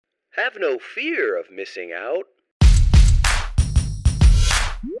Have no fear of missing out.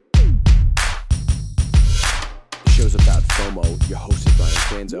 The show's about FOMO. Your host is Brian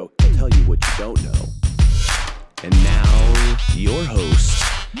Fanzo. He'll tell you what you don't know. And now, your host,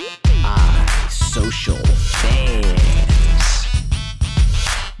 Social Fans.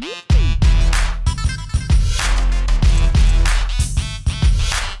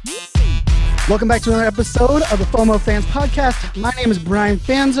 Welcome back to another episode of the FOMO Fans Podcast. My name is Brian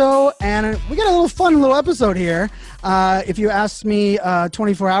Fanzo, and we got a little fun little episode here. If you asked me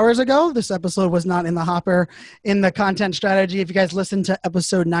 24 hours ago, this episode was not in the hopper in the content strategy. If you guys listened to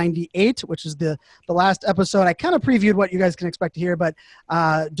episode 98, which is the last episode, I kind of previewed what you guys can expect to hear, but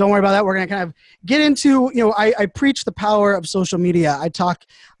don't worry about that. We're going to kind of get into, I preach the power of social media. I talk,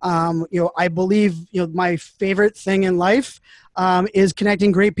 I believe, my favorite thing in life is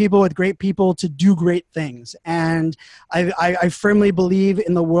connecting great people with great people to do great things. And I firmly believe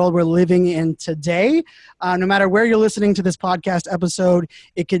in the world we're living in today. No matter where you're listening to this podcast episode,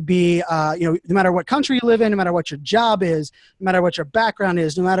 it could be, no matter what country you live in, no matter what your job is, no matter what your background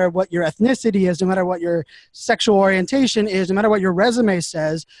is, no matter what your ethnicity is, no matter what your sexual orientation is, no matter what your resume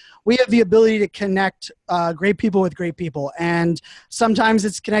says, we have the ability to connect great people with great people. And sometimes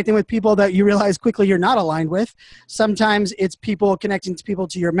it's connecting with people that you realize quickly you're not aligned with. Sometimes it's people connecting to people,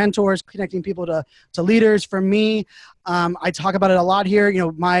 to your mentors, connecting people to leaders. For me, I talk about it a lot here.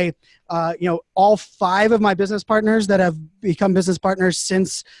 All 5 of my business partners that have become business partners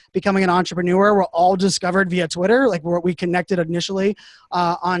since becoming an entrepreneur were all discovered via Twitter. Like we connected initially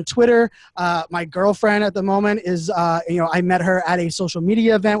on Twitter. My girlfriend at the moment is, I met her at a social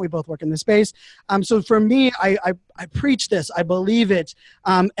media event. We both work in the space. So for me, I preach this. I believe it.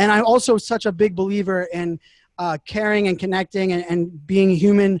 And I'm also such a big believer in caring and connecting and being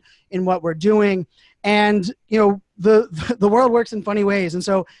human in what we're doing. And, the world works in funny ways. And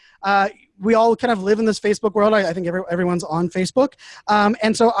so we all kind of live in this Facebook world. I think everyone's on Facebook.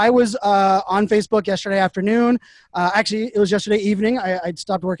 And so I was on Facebook yesterday afternoon. Actually, it was yesterday evening. I'd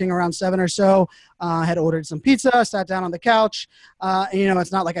stopped working around 7 or so. Had ordered some pizza, sat down on the couch.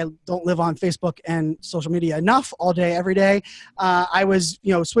 It's not like I don't live on Facebook and social media enough all day, every day. I was,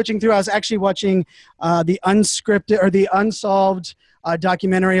 switching through. I was actually watching the unscripted or the unsolved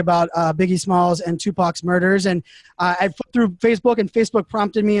documentary about Biggie Smalls and Tupac's murders. And I flipped through Facebook, and Facebook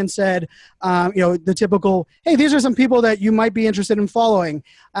prompted me and said, the typical, hey, these are some people that you might be interested in following.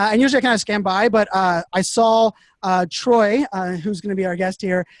 And usually I kind of scan by, but I saw Troy, who's going to be our guest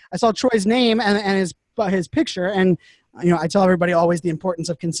here. I saw Troy's name and his picture, and I tell everybody always the importance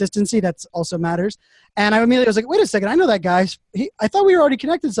of consistency. That also matters. And I immediately was like, wait a second, I know that guy. I thought we were already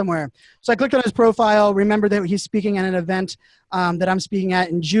connected somewhere. So I clicked on his profile, remember that he's speaking at an event that I'm speaking at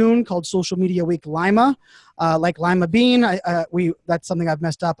in June called Social Media Week Lima, like Lima Bean. That's something I've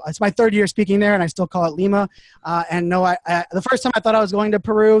messed up. It's my 3rd year speaking there, and I still call it Lima. And no, the first time I thought I was going to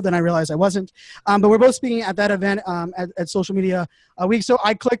Peru, then I realized I wasn't. But we're both speaking at that event at Social Media Week. So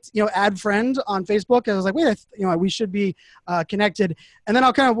I clicked, add friend on Facebook, and I was like, wait, we should be connected. And then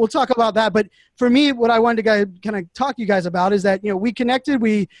we'll talk about that. But for me, what I wanted to kind of talk to you guys about is that, we connected,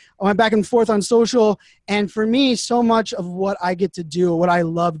 we went back and forth on social. And for me, so much of what I get to do, what I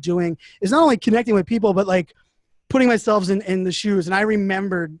love doing, is not only connecting with people, but like putting myself in the shoes. And I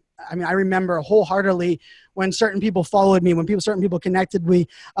remember wholeheartedly when certain people followed me, when certain people connected me.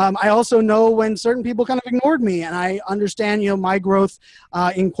 I also know when certain people kind of ignored me, and I understand, my growth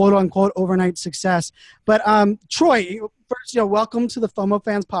in quote unquote overnight success. But Troy, first, welcome to the FOMO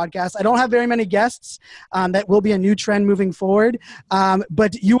Fans Podcast. I don't have very many guests. That will be a new trend moving forward.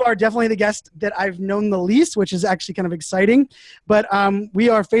 But you are definitely the guest that I've known the least, which is actually kind of exciting. But we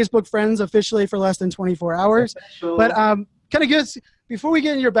are Facebook friends officially for less than 24 hours. Sure. But kind of give us, before we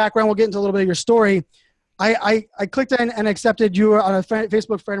get into your background, we'll get into a little bit of your story. I clicked in and accepted you on a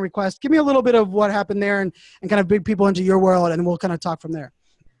Facebook friend request. Give me a little bit of what happened there and kind of bring people into your world, and we'll kind of talk from there.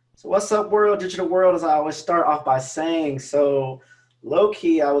 So what's up, world, digital world, as I always start off by saying. So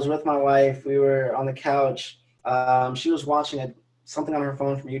low-key, I was with my wife. We were on the couch. She was watching something on her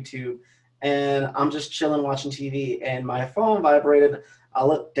phone from YouTube, and I'm just chilling watching TV, and my phone vibrated. I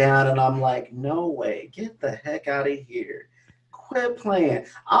looked down, and I'm like, no way, get the heck out of here. Quit playing.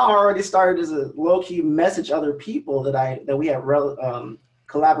 I already started as a low-key message other people that we have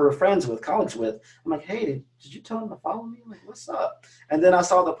collaborative friends with, colleagues with. I'm like, hey, did you tell them to follow me? I'm like, what's up? And then I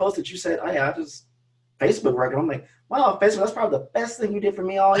saw the post that you said, hey, I just Facebook record. I'm like, wow, Facebook, that's probably the best thing you did for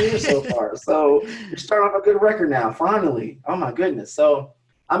me all year so far. So you're starting off a good record now, finally. Oh my goodness. So,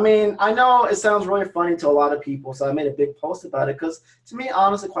 I mean, I know it sounds really funny to a lot of people, so I made a big post about it because to me,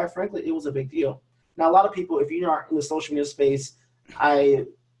 honestly, quite frankly, it was a big deal. Now, a lot of people, if you aren't in the social media space, I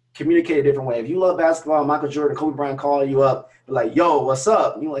communicate a different way. If you love basketball, Michael Jordan, Kobe Bryant call you up, like, yo, what's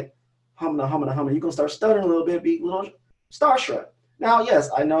up? And you're like, humming, you're going to start stuttering a little bit, be a little starstruck. Now, yes,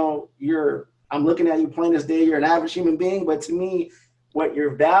 I know I'm looking at you plain as day, you're an average human being, but to me, what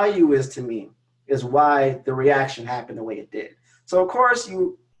your value is to me is why the reaction happened the way it did. So, of course,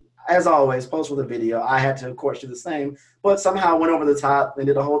 you, as always, post with a video. I had to, of course, do the same, but somehow went over the top and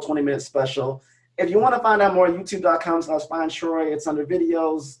did a whole 20-minute special. If you want to find out more, youtube.com/FindTroy. It's under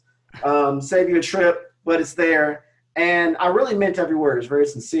videos. Save you a trip, but it's there. And I really meant every word. It's very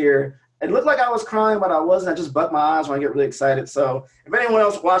sincere. It looked like I was crying, but I wasn't. I just buck my eyes when I get really excited. So if anyone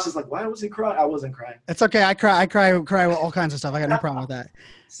else watches, like, why was he crying? I wasn't crying. It's okay. I cry with all kinds of stuff. I got no problem with that.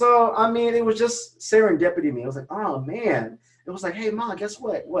 So, I mean, it was just serendipity to me. I was like, oh, man. It was like, hey, Mom, guess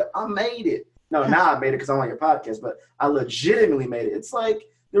what? I made it. No, now I made it because I'm on your podcast, but I legitimately made it. It's like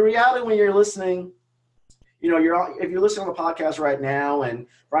the reality when you're listening, if you're listening on the podcast right now and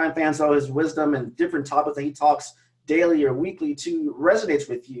Brian Fanzo, his wisdom and different topics that he talks daily or weekly to resonates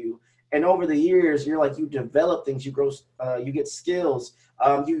with you. And over the years, you're like, you develop things, you grow, you get skills,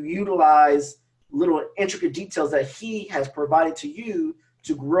 you utilize little intricate details that he has provided to you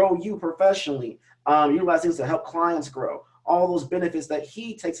to grow you professionally, utilize things to help clients grow, all those benefits that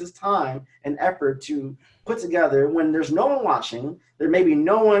he takes his time and effort to put together when there's no one watching, there may be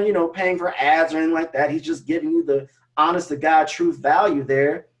no one, paying for ads or anything like that. He's just giving you the honest to God truth value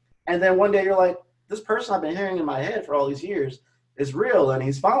there. And then one day you're like, this person I've been hearing in my head for all these years is real and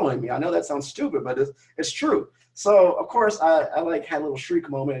he's following me. I know that sounds stupid, but it's true. So of course I like had a little shriek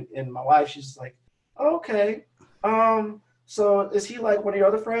moment, and my wife, she's just like, okay. So is he like one of your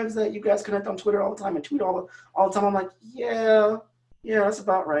other friends that you guys connect on Twitter all the time and tweet all the time? I'm like, yeah, that's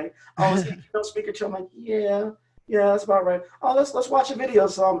about right. Oh, is he a speaker too? I'm like, yeah, that's about right. Oh, let's watch a video.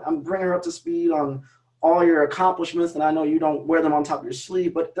 So I'm bringing her up to speed on all your accomplishments, and I know you don't wear them on top of your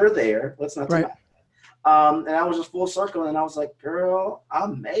sleeve, but they're there. Let's not deny. And I was just full circle, and I was like, girl, I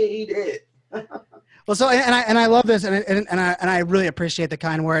made it. Well, so and I love this, and I really appreciate the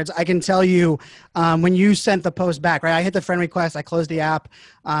kind words. I can tell you, when you sent the post back, right? I hit the friend request, I closed the app,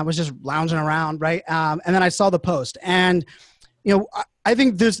 was just lounging around, right? And then I saw the post, and I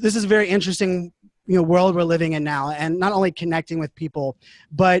think this is a very interesting world we're living in now, and not only connecting with people,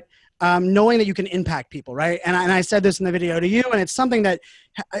 but knowing that you can impact people, right? And I said this in the video to you, and it's something that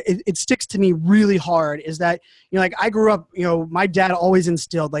it sticks to me really hard, is that, like, I grew up, my dad always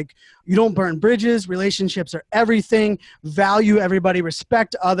instilled, like, you don't burn bridges, relationships are everything, value everybody,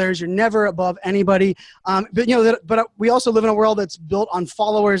 respect others, you're never above anybody. But we also live in a world that's built on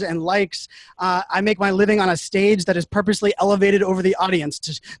followers and likes. I make my living on a stage that is purposely elevated over the audience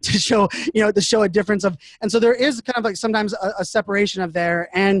to show a difference of, and so there is kind of like sometimes a separation of there.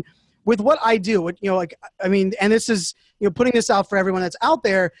 And with what I do, and this is, putting this out for everyone that's out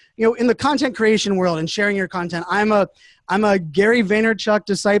there, in the content creation world and sharing your content, I'm a Gary Vaynerchuk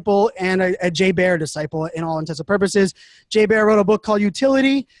disciple and a Jay Baer disciple in all intents and purposes. Jay Baer wrote a book called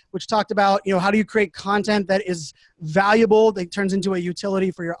Utility, which talked about, how do you create content that is valuable, that turns into a utility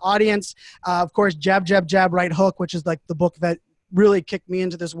for your audience. Of course, Jab, Jab, Jab, Right Hook, which is like the book that really kicked me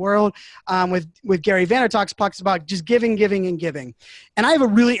into this world. With Gary Vaynerchuk talks about just giving. And I have a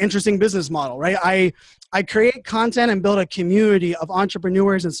really interesting business model, right? I create content and build a community of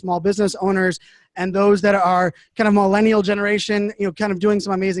entrepreneurs and small business owners and those that are kind of millennial generation, kind of doing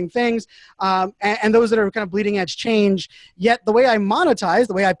some amazing things, and those that are kind of bleeding edge change. Yet the way I monetize,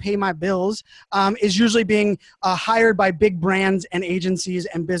 the way I pay my bills, is usually being hired by big brands and agencies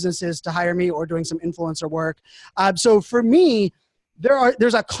and businesses to hire me, or doing some influencer work. So for me,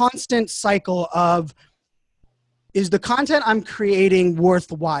 there's a constant cycle of, is the content I'm creating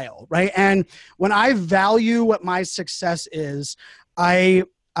worthwhile, right? And when I value what my success is,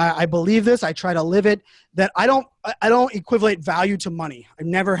 I believe this, I try to live it, that I don't equivalent value to money. I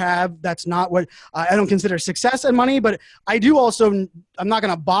never have. That's not what, I don't consider success and money, but I do also, I'm not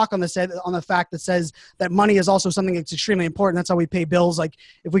going to balk on the fact that says that money is also something that's extremely important. That's how we pay bills. Like,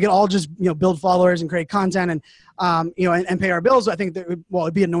 if we could all just, build followers and create content and, and pay our bills, I think that,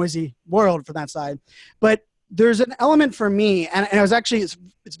 it'd be a noisy world for that side. But there's an element for me, and I was actually,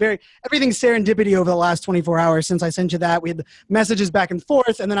 it's very, everything's serendipity over the last 24 hours since I sent you that. We had the messages back and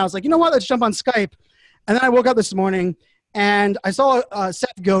forth, and then I was like, you know what, let's jump on Skype. And then I woke up this morning, and I saw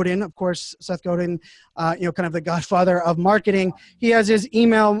Seth Godin, of course, kind of the godfather of marketing. He has his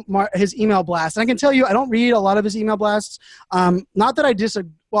email blast. And I can tell you, I don't read a lot of his email blasts. Not that I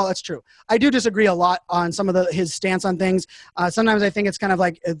disagree. Well, that's true. I do disagree a lot on some of his stance on things. Sometimes I think it's kind of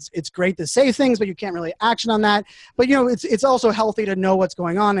like, it's great to say things, but you can't really action on that. But, it's also healthy to know what's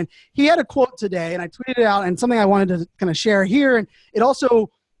going on. And he had a quote today, and I tweeted it out, and something I wanted to kind of share here. And it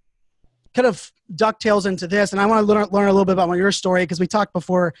also kind of ducktails into this, and I want to learn a little bit about your story, because we talked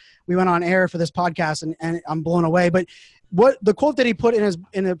before we went on air for this podcast, and I'm blown away. But what the quote that he put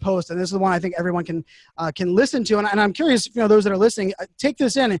in the post, and this is the one I think everyone can listen to, and I'm curious, those that are listening, take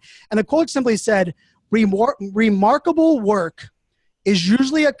this in. And the quote simply said, "Remarkable work is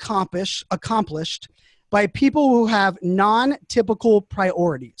usually accomplished by people who have non-typical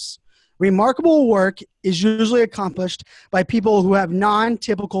priorities." Remarkable work is usually accomplished by people who have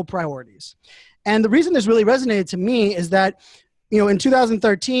non-typical priorities. And the reason this really resonated to me is that, in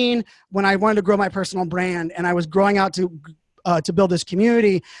 2013, when I wanted to grow my personal brand and I was growing out to build this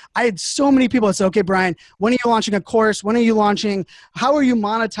community, I had so many people that said, "Okay, Brian, when are you launching a course? When are you launching? How are you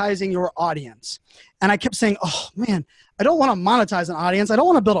monetizing your audience?" And I kept saying, "Oh man, I don't want to monetize an audience. I don't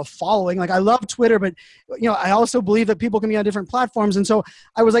want to build a following. Like, I love Twitter, but I also believe that people can be on different platforms." And so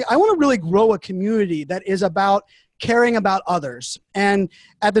I was like, I want to really grow a community that is about caring about others. And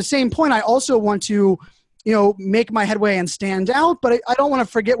at the same point, I also want to make my headway and stand out, but I don't want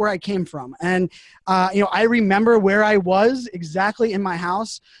to forget where I came from. And, I remember where I was exactly in my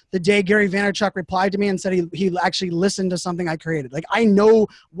house the day Gary Vaynerchuk replied to me and said he actually listened to something I created. Like, I know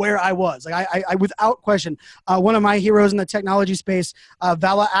where I was. Like, I without question, one of my heroes in the technology space,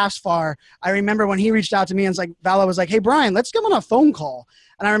 Vala Asfar, I remember when he reached out to me and Vala was like, "Hey, Brian, let's get on a phone call."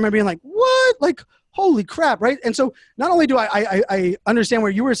 And I remember being like, "What? Like, holy crap," right? And so not only do I understand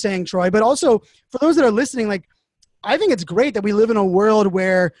what you were saying, Troy, but also for those that are listening, like, I think it's great that we live in a world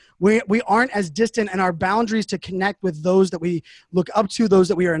where we aren't as distant, and our boundaries to connect with those that we look up to, those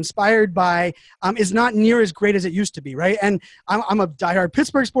that we are inspired by, is not near as great as it used to be, right? And I'm a diehard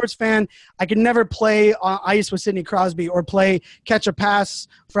Pittsburgh sports fan. I could never play ice with Sidney Crosby or play catch a pass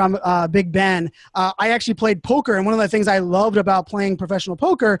from Big Ben. I actually played poker, and one of the things I loved about playing professional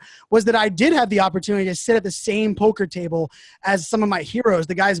poker was that I did have the opportunity to sit at the same poker table as some of my heroes,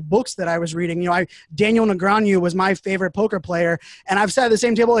 the guys' books that I was reading. Daniel Negreanu was my favorite poker player, and I've sat at the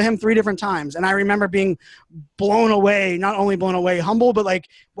same table with him 3 different times. And I remember being blown away, not only blown away, humble, but like,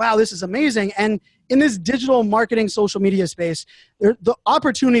 wow, this is amazing. And in this digital marketing, social media space, the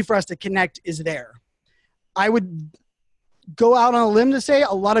opportunity for us to connect is there. I would go out on a limb to say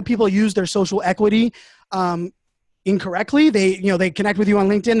a lot of people use their social equity incorrectly. They connect with you on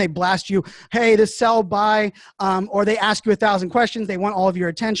LinkedIn, they blast you, "Hey, this sell, buy," or they ask you 1,000 questions. They want all of your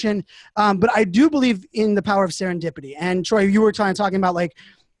attention. But I do believe in the power of serendipity. And Troy, you were talking about, like,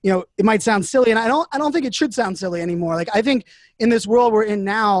 it might sound silly, and I don't think it should sound silly anymore. Like, I think in this world we're in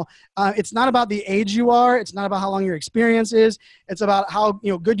now, it's not about the age you are. It's not about how long your experience is. It's about how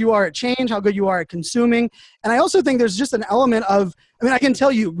good you are at change, how good you are at consuming. And I also think there's just an element of, I can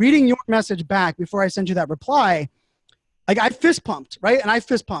tell you, reading your message back before I sent you that reply, like, I fist pumped, right? And I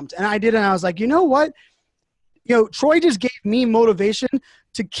fist pumped, and I did, and I was like, you know what? Troy just gave me motivation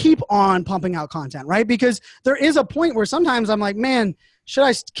to keep on pumping out content, right? Because there is a point where sometimes I'm like, man, should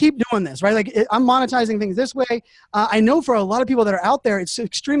I keep doing this, right? Like, I'm monetizing things this way. I know for a lot of people that are out there, it's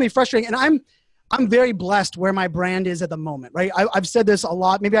extremely frustrating. And I'm very blessed where my brand is at the moment, right? I've said this a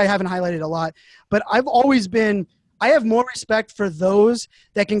lot. Maybe I haven't highlighted a lot, but I have more respect for those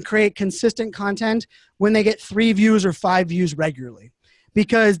that can create consistent content when they get 3 views or 5 views regularly.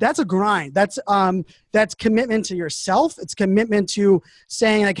 Because that's a grind. That's commitment to yourself. It's commitment to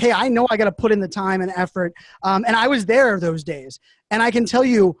saying, like, hey, I know I got to put in the time and effort. And I was there those days. And I can tell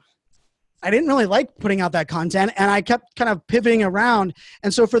you, I didn't really like putting out that content, and I kept kind of pivoting around.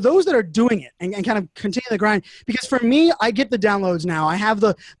 And so for those that are doing it and kind of continue the grind, because for me, I get the downloads now. I have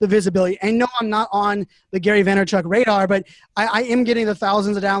the visibility. And no, I'm not on the Gary Vaynerchuk radar, but I am getting the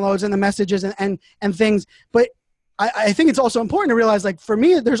thousands of downloads and the messages and things. But I think it's also important to realize, like, for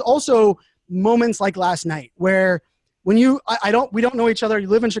me, there's also moments like last night where when we don't know each other. You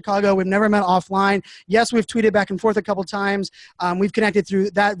live in Chicago. We've never met offline. Yes, we've tweeted back and forth a couple times. We've connected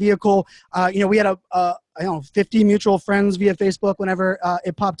through that vehicle. We had 50 mutual friends via Facebook whenever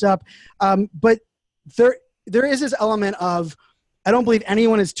it popped up. But there is this element of, I don't believe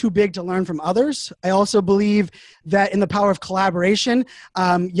anyone is too big to learn from others. I also believe that in the power of collaboration.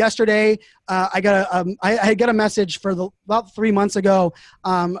 Yesterday, I got a message about 3 months ago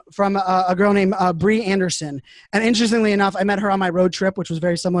from a girl named Bree Anderson. And interestingly enough, I met her on my road trip, which was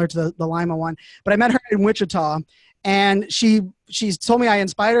very similar to the Lima one. But I met her in Wichita, and she told me I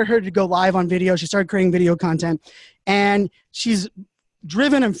inspired her to go live on video. She started creating video content, and she's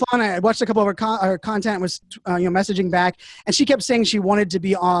driven and fun. I watched a couple of her content, was messaging back, and she kept saying she wanted to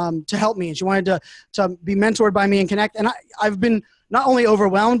be to help me, and she wanted to be mentored by me and connect. And I've been not only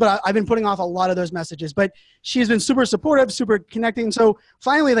overwhelmed, but I've been putting off a lot of those messages. But she's been super supportive, super connecting. So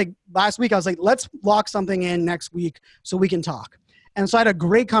finally, like last week, I was like, let's lock something in next week so we can talk. And so I had a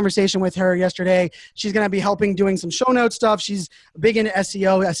great conversation with her yesterday. She's going to be helping doing some show note stuff. She's big into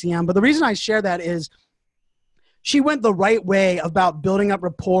SEO, SEM. But the reason I share that is she went the right way about building up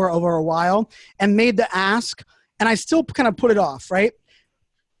rapport over a while and made the ask. And I still kind of put it off, right?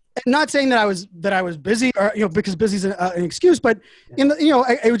 Not saying that I was busy or, because busy is an excuse, but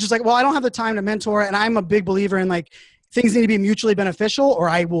I was just like, well, I don't have the time to mentor. And I'm a big believer in like, things need to be mutually beneficial or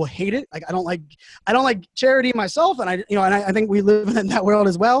I will hate it. Like, I don't like charity myself. And I think we live in that world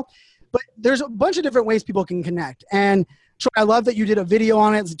as well, but there's a bunch of different ways people can connect. And Troy, I love that you did a video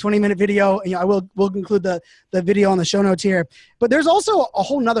on it. It's a 20-minute video. We'll include the video on the show notes here, but there's also a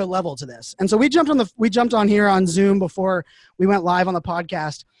whole nother level to this. And so we jumped on here on Zoom before we went live on the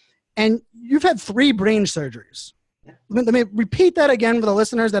podcast, and you've had 3 brain surgeries. Let me repeat that again for the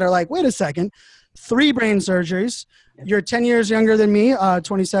listeners that are like, wait a second, 3 brain surgeries. You're 10 years younger than me,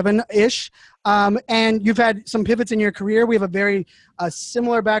 27-ish. And you've had some pivots in your career. We have a very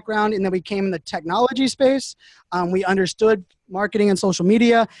similar background in that we came in the technology space. We understood marketing and social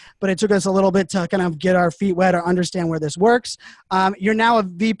media, but it took us a little bit to kind of get our feet wet or understand where this works. You're now a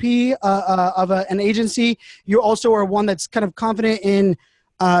VP of an agency. You also are one that's kind of confident in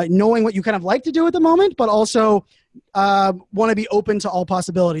knowing what you kind of like to do at the moment, but also want to be open to all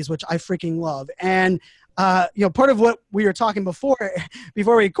possibilities, which I freaking love. And part of what we were talking before we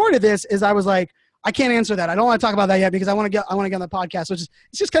recorded this is I was like, I can't answer that. I don't want to talk about that yet because I want to get on the podcast, which is,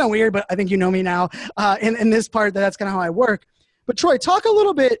 it's just kind of weird, but I think you know me now in this part that's kind of how I work. But Troy, talk a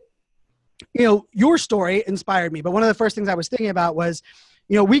little bit, your story inspired me. But one of the first things I was thinking about was,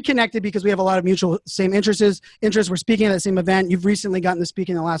 we connected because we have a lot of mutual same interests. We're speaking at the same event. You've recently gotten to speak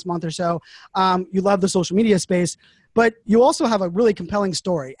in the last month or so. You love the social media space, but you also have a really compelling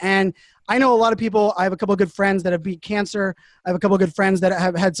story. And I know a lot of people, I have a couple of good friends that have beat cancer. I have a couple of good friends that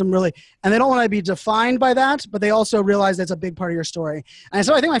have had some really, and they don't want to be defined by that, but they also realize that's a big part of your story. And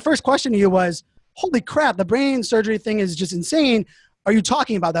so I think my first question to you was, holy crap, the brain surgery thing is just insane. Are you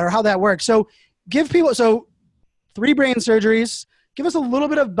talking about that or how that works? So give people, 3 brain surgeries. Give us a little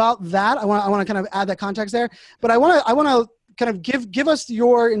bit about that. I want to kind of add that context there, but I want to kind of give us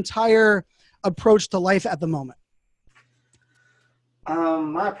your entire approach to life at the moment.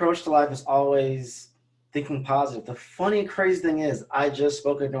 My approach to life is always thinking positive. The funny, crazy thing is I just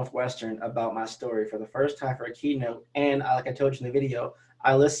spoke at Northwestern about my story for the first time for a keynote. And like I told you in the video,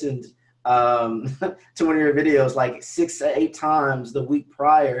 I listened to one of your videos like 6 to 8 times the week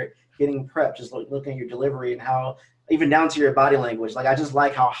prior getting prepped, just looking at your delivery and how, even down to your body language. Like, I just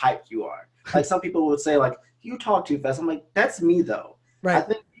like how hyped you are. Like, some people would say, like, you talk too fast. I'm like, that's me, though. Right. I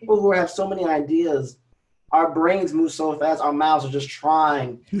think people who have so many ideas, our brains move so fast, our mouths are just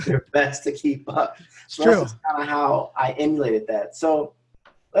trying their best to keep up. So that's just kind of how I emulated that. So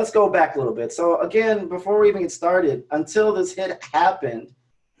let's go back a little bit. So, again, before we even get started, until this hit happened,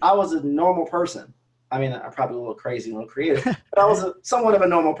 I was a normal person. I mean, I'm probably a little crazy, a little creative, but I was somewhat of a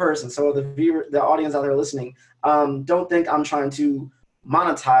normal person. So the audience out there listening, don't think I'm trying to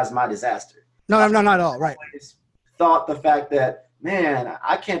monetize my disaster. No, not at all. Right. I always thought the fact that, man,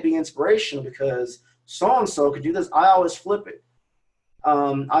 I can't be inspirational because so-and-so could do this. I always flip it.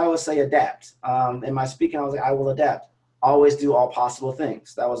 I always say adapt. In my speaking, I was like, I will adapt. Always do all possible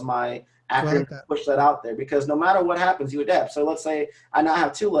things. That was my acronym to push that out there, because no matter what happens, you adapt. So let's say I now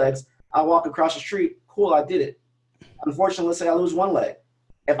have 2 legs. I walk across the street. Cool, I did it. Unfortunately, let's say I lose 1 leg.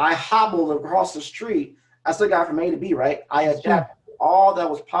 If I hobbled across the street, I still got from A to B, right? I adapted all that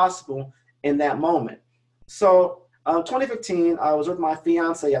was possible in that moment. So 2015, I was with my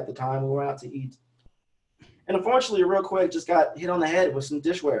fiance at the time. We were out to eat. And unfortunately, real quick, just got hit on the head with some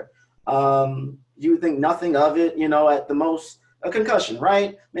dishware. You would think nothing of it, at the most, a concussion,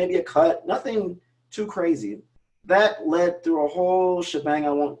 right? Maybe a cut, nothing too crazy. That led through a whole shebang I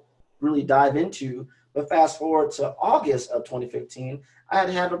won't really dive into. But fast forward to August of 2015, I had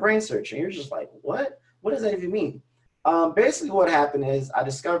to have a brain surgery. And you're just like, what? What does that even mean? Basically what happened is I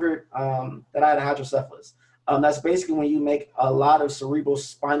discovered that I had a hydrocephalus. That's basically when you make a lot of cerebral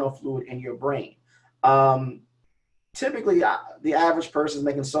spinal fluid in your brain. Typically, the average person is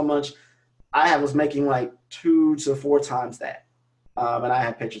making so much. I was making like 2 to 4 times that. And I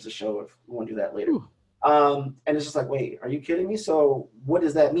have pictures to show if we want to do that later. And it's just like, wait, are you kidding me? So what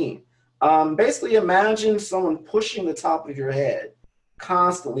does that mean? Basically, imagine someone pushing the top of your head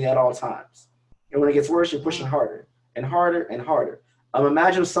constantly at all times. And when it gets worse, you're pushing harder and harder and harder.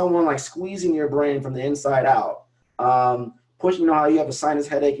 Imagine someone like squeezing your brain from the inside out. Pushing, how you have a sinus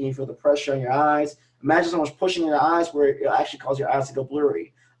headache and you feel the pressure in your eyes. Imagine someone's pushing your eyes where it actually causes your eyes to go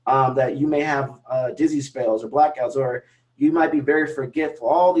blurry. That you may have dizzy spells or blackouts, or you might be very forgetful.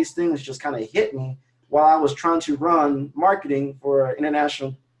 All these things just kind of hit me while I was trying to run marketing for an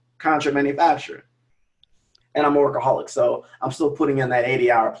international contract manufacturer. And I'm a workaholic, so I'm still putting in that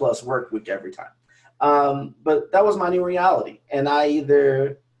 80-hour plus work week every time. But that was my new reality. And I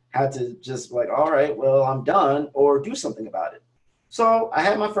either had to just like, all right, well, I'm done, or do something about it. So I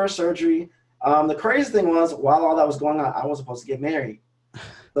had my first surgery. The crazy thing was, while all that was going on, I was supposed to get married.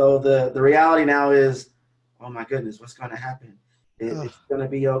 So the reality now is, oh my goodness, what's going to happen? It's going to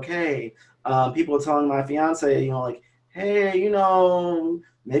be okay. People are telling my fiance, like, hey,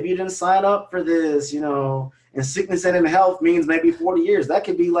 maybe you didn't sign up for this, and sickness and in health means maybe 40 years. That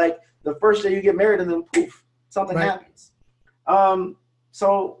could be like the first day you get married and then poof, something happens.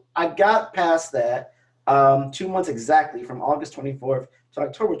 So I got past that 2 months exactly, from August 24th to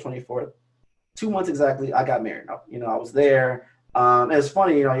October 24th. 2 months exactly, I got married. I was there. It's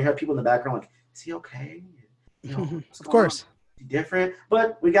funny, you hear people in the background like, is he okay? Of course. Different,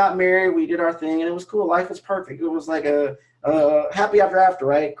 but we got married, we did our thing, and it was cool. Life was perfect. It was like a happy after,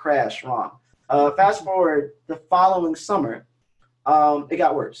 right? Crash, wrong. Fast forward the following summer, it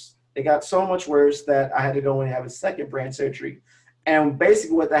got worse. It got so much worse that I had to go in and have a second brain surgery. And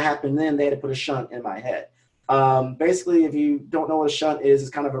basically what that happened then, they had to put a shunt in my head. Basically, if you don't know what a shunt is, it's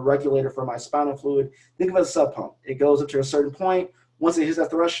kind of a regulator for my spinal fluid. Think of it as a sub pump. It goes up to a certain point. Once it hits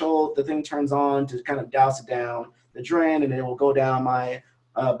that threshold, the thing turns on to kind of douse it down the drain, and it will go down my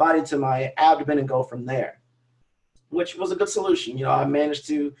body to my abdomen and go from there, which was a good solution. I managed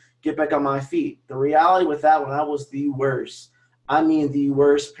to get back on my feet. The reality with that one, that was the worst. I mean, the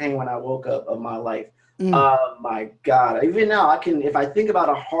worst pain when I woke up of my life. My God. Even now, if I think about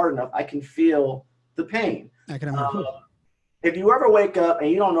it hard enough, I can feel the pain. I can imagine. If you ever wake up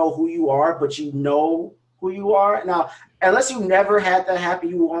and you don't know who you are, but you know who you are. Now, unless you never had that happen,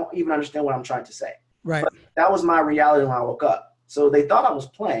 you won't even understand what I'm trying to say. Right. But that was my reality when I woke up. So they thought I was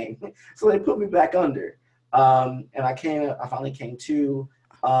playing. So they put me back under. And I finally came to,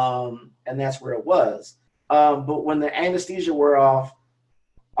 and that's where it was. But when the anesthesia wore off,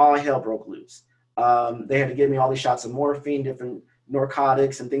 all hell broke loose. They had to give me all these shots of morphine, different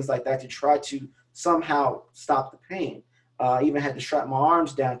narcotics and things like that to try to somehow stop the pain. I even had to strap my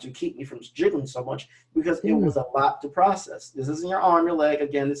arms down to keep me from jiggling so much because it was a lot to process. This isn't your arm, your leg.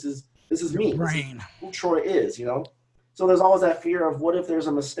 Again, this is me. Brain. This is who Troy is, So there's always that fear of what if there's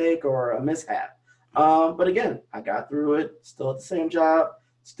a mistake or a mishap. But again, I got through it, still at the same job.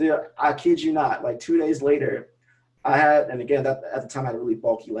 Still, I kid you not, like 2 days later, I had, and again, at the time I had a really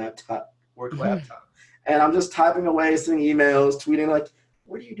bulky laptop, work laptop. And I'm just typing away, sending emails, tweeting like,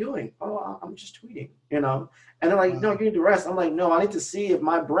 what are you doing? Oh, I'm just tweeting, And they're like, no, you need to rest. I'm like, no, I need to see if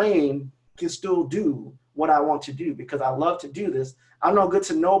my brain can still do what I want to do because I love to do this. I'm no good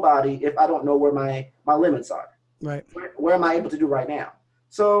to nobody if I don't know where my limits are. Right. Where am I able to do right now?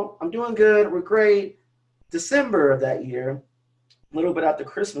 So I'm doing good. We're great. December of that year, a little bit after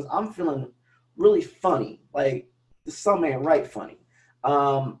Christmas, I'm feeling really funny. Like the sun ain't right funny.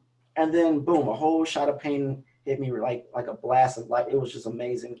 And then boom, a whole shot of pain hit me like a blast of light. It was just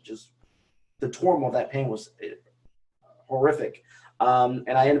amazing. Just the turmoil of that pain was horrific. And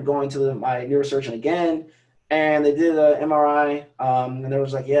I ended up going to my neurosurgeon again, and they did an MRI, and they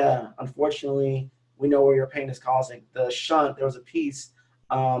was like, yeah, unfortunately, we know where your pain is causing. The shunt, there was a piece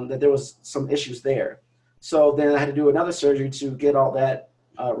that there was some issues there. So then I had to do another surgery to get all that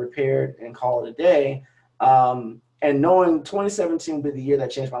repaired and call it a day. And knowing 2017 would be the year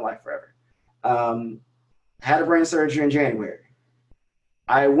that changed my life forever. Had a brain surgery in January.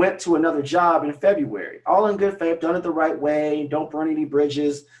 I went to another job in February, all in good faith, done it the right way, don't burn any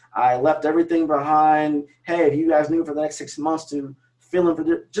bridges. I left everything behind. Hey, if you guys knew for the next 6 months to fill in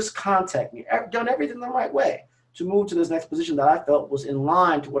for just contact me. I've done everything the right way to move to this next position that I felt was in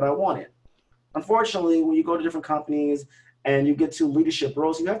line to what I wanted. Unfortunately, when you go to different companies and you get to leadership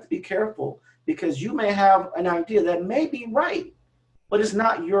roles, you have to be careful because you may have an idea that may be right, but it's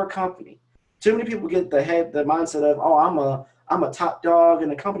not your company. Too many people get the mindset of, oh, I'm a top dog in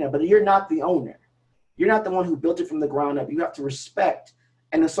the company, but you're not the owner. You're not the one who built it from the ground up. You have to respect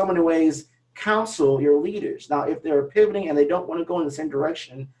and in so many ways counsel your leaders. Now, if they're pivoting and they don't want to go in the same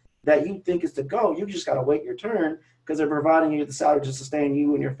direction that you think is to go, you just got to wait your turn because they're providing you the salary to sustain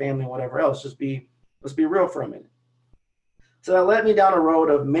you and your family and whatever else. Let's be real for a minute. So that led me down a road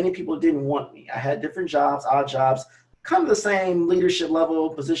of many people didn't want me. I had different jobs, odd jobs, kind of the same leadership level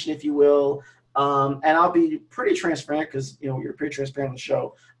position, if you will. And I'll be pretty transparent because, you're pretty transparent on the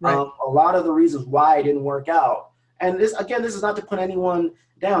show. Right. A lot of the reasons why it didn't work out. And this is not to put anyone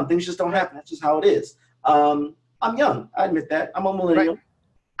down. Things just don't happen. That's just how it is. I'm young. I admit that. I'm a millennial. Right.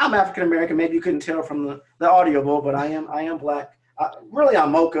 I'm African-American. Maybe you couldn't tell from the audio book, but I am Black. Really,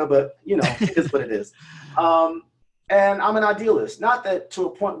 I'm mocha, but it is what it is. And I'm an idealist. Not that to a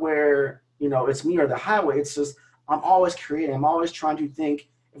point where it's me or the highway. It's just I'm always creating. I'm always trying to think.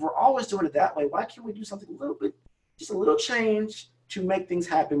 If we're always doing it that way, why can't we do something a little bit, just a little change to make things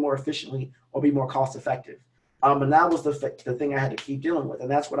happen more efficiently or be more cost effective? And that was the thing I had to keep dealing with. And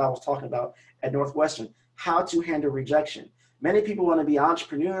that's what I was talking about at Northwestern, how to handle rejection. Many people want to be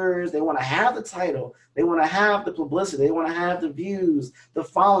entrepreneurs. They want to have the title. They want to have the publicity. They want to have the views, the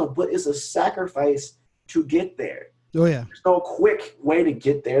following, but it's a sacrifice to get there. Oh, yeah. There's no quick way to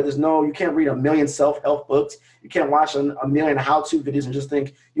get there. You can't read a million self-help books. You can't watch a million how-to videos and just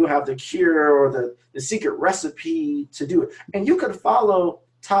think you have the cure or the secret recipe to do it. And you could follow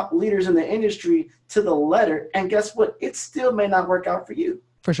top leaders in the industry to the letter, and guess what? It still may not work out for you.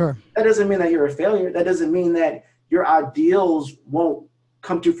 For sure. That doesn't mean that you're a failure. That doesn't mean that your ideals won't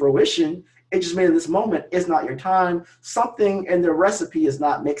come to fruition. It just means in this moment, it's not your time. Something in the recipe is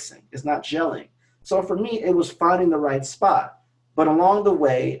not mixing. It's not gelling. So for me, it was finding the right spot. But along the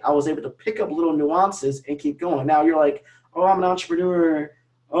way, I was able to pick up little nuances and keep going. Now you're like, oh, I'm an entrepreneur.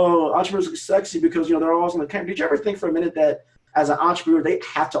 Oh, entrepreneurs are sexy because, they're always on the camera. Did you ever think for a minute that as an entrepreneur, they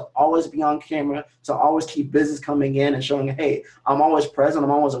have to always be on camera to always keep business coming in and showing, hey, I'm always present,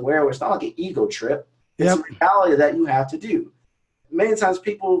 I'm always aware. It's not like an ego trip. It's a reality that you have to do. Many times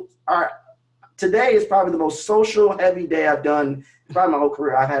today is probably the most social heavy day I've done probably my whole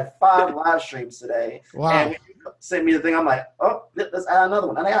career. I've had 5 live streams today. Wow. And when you sent me the thing, I'm like, oh, let's add another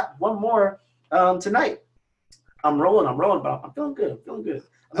one. And I got one more tonight. I'm rolling, but I'm feeling good. I'm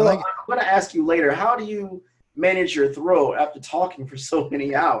going to ask you later, how do you manage your throat after talking for so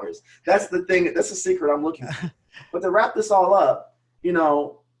many hours? That's the thing. That's the secret I'm looking for. But to wrap this all up,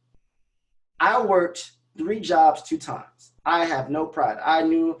 I worked 3 jobs 2 times. I have no pride. I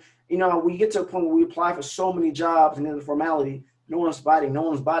knew, we get to a point where we apply for so many jobs and then the formality, no one's biting.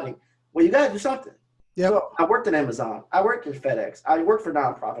 Well, you got to do something. Yep. So I worked at Amazon. I worked at FedEx. I worked for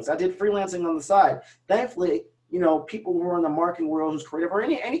nonprofits. I did freelancing on the side. Thankfully, people who are in the marketing world who's creative or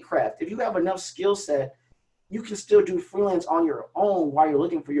any craft, if you have enough skill set, you can still do freelance on your own while you're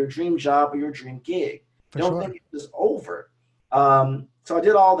looking for your dream job or your dream gig. Don't think it's over. So I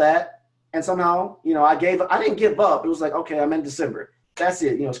did all that. And somehow, I didn't give up. It was like, okay, I'm in December. That's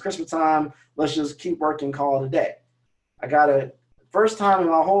it. It's Christmas time. Let's just keep working, call it a day. I got first time in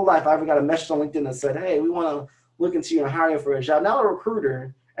my whole life, I ever got a message on LinkedIn that said, hey, we want to look into you and hire you for a job. Not a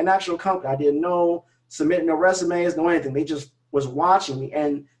recruiter, an actual company. I didn't submit no resumes, no anything. They just was watching me.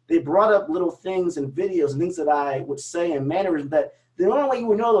 And they brought up little things and videos and things that I would say and mannerisms that the only way you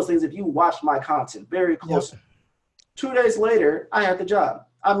would know those things if you watched my content very closely. Yep. 2 days later, I had the job.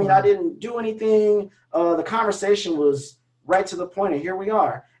 I mean, I didn't do anything. The conversation was right to the point, and here we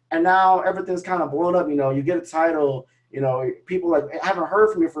are. And now everything's kind of blown up. You get a title. People like I haven't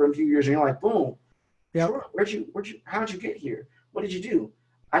heard from you for a few years, and you're like, boom. Yeah. Sure. How'd you get here? What did you do?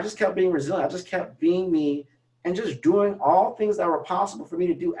 I just kept being resilient. I just kept being me and just doing all things that were possible for me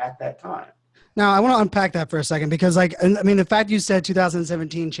to do at that time. Now, I want to unpack that for a second because, the fact you said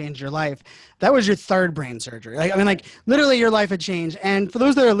 2017 changed your life, that was your 3rd brain surgery. Literally your life had changed. And for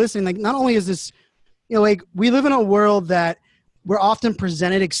those that are listening, not only is this, we live in a world that we're often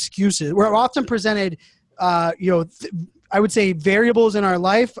presented excuses. We're often presented, I would say variables in our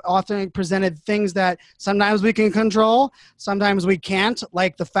life, often presented things that sometimes we can control, sometimes we can't,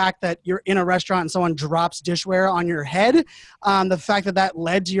 like the fact that you're in a restaurant and someone drops dishware on your head. The fact that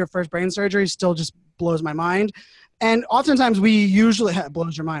led to your first brain surgery still just blows my mind. And oftentimes we usually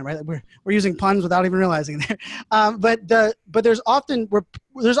blows your mind, right? We're using puns without even realizing it. But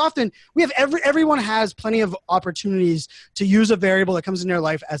everyone has plenty of opportunities to use a variable that comes in their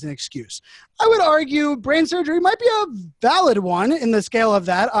life as an excuse. I would argue brain surgery might be a valid one in the scale of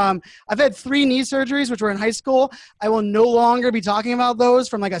that. I've had 3 knee surgeries, which were in high school. I will no longer be talking about those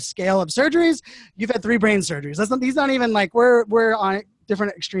from a scale of surgeries. You've had 3 brain surgeries. These not even we're on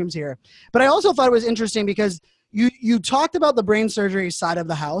different extremes here. But I also thought it was interesting because you talked about the brain surgery side of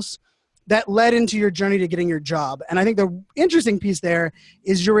the house that led into your journey to getting your job. And I think the interesting piece there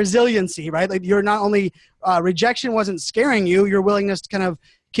is your resiliency, right? You're not only rejection wasn't scaring you, your willingness to kind of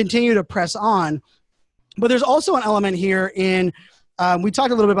continue to press on. But there's also an element here in, we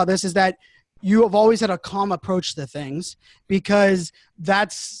talked a little bit about this, is that you have always had a calm approach to things because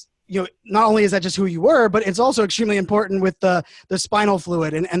that's, not only is that just who you were, but it's also extremely important with the spinal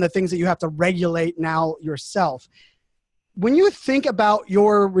fluid and the things that you have to regulate now yourself. When you think about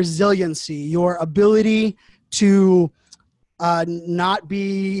your resiliency, your ability to not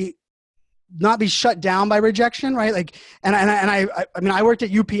be shut down by rejection, right? I worked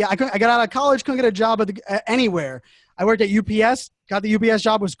at UP. I got out of college, couldn't get a job anywhere. I worked at UPS, got the UPS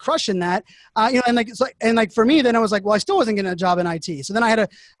job, was crushing that. And like for me, then I was like, well, I still wasn't getting a job in IT. So then I had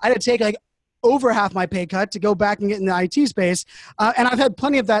to take like over half my pay cut to go back and get in the IT space. And I've had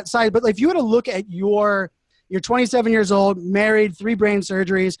plenty of that side. But if you were to look at you're 27 years old, married, 3 brain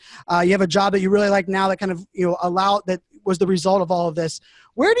surgeries. You have a job that you really like now that kind of, that was the result of all of this.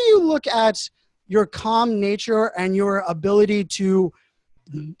 Where do you look at your calm nature and your ability to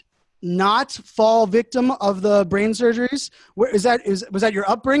not fall victim of the brain surgeries? Was that your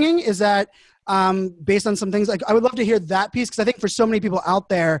upbringing? Is that based on some things? Like, I would love to hear that piece, because I think for so many people out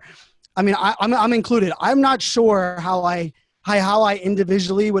there, I mean, I'm included. I'm not sure how I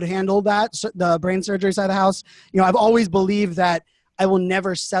individually would handle that, the brain surgery side of the house. I've always believed that I will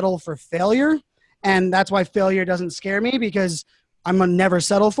never settle for failure. And that's why failure doesn't scare me, because I'm going to never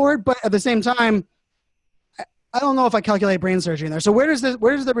settle for it. But at the same time, I don't know if I calculate brain surgery in there. So where does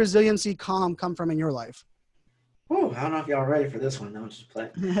the resiliency calm come from in your life? Ooh, I don't know if y'all are ready for this one. No, just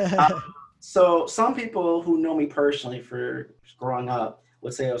playing. So some people who know me personally for growing up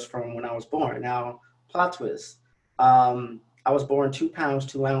would say it was from when I was born. Now, plot twist. I was born 2 pounds,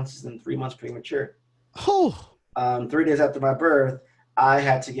 2 ounces, and 3 months premature. Oh. 3 days after my birth, I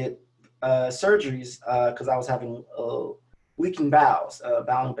had to get surgeries because I was having leaking bowels,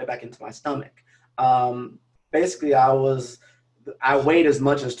 bowel back into my stomach. Basically, I weighed as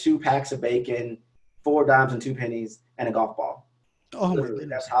much as 2 packs of bacon, 4 dimes and 2 pennies, and a golf ball. Oh, my Literally,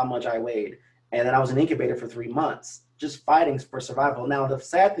 goodness. that's how much I weighed. And then I was in incubator for 3 months, just fighting for survival. Now, the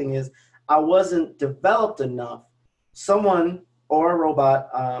sad thing is, I wasn't developed enough. Someone or a robot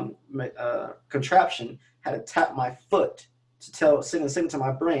contraption had to tap my foot to signal to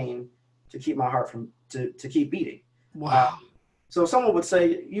my brain to keep my heart to keep beating. Wow. So someone would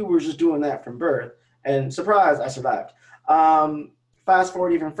say, you were just doing that from birth. And surprise, I survived. Fast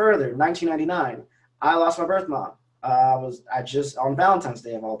forward even further, 1999, I lost my birth mom. I just, on Valentine's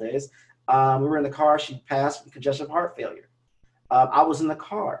Day of all days, we were in the car. She passed with congestive heart failure. I was in the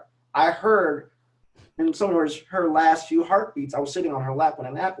car. I heard, in some words, her last few heartbeats. I was sitting on her lap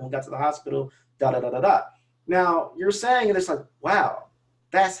when it happened. We got to the hospital, da-da-da-da-da. Now, you're saying, and it's like, wow,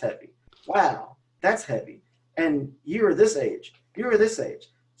 that's heavy. Wow, that's heavy. And you were this age. You were this age.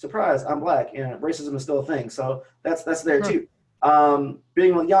 Surprise, I'm black, and racism is still a thing. So that's there too.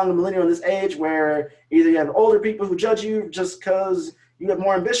 Being a young millennial in this age where either you have older people who judge you just because you have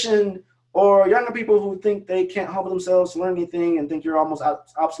more ambition, or younger people who think they can't humble themselves to learn anything and think you're almost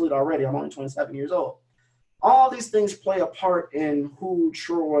obsolete already. I'm only 27 years old. All these things play a part in who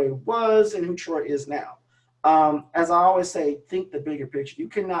Troy was and who Troy is now. As I always say, think the bigger picture. You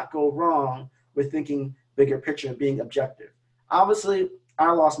cannot go wrong with thinking bigger picture and being objective. Obviously,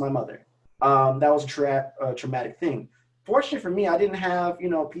 I lost my mother. That was a traumatic thing. Fortunately for me, I didn't have,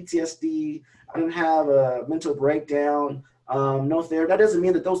 PTSD. I didn't have a mental breakdown. No therapy. That doesn't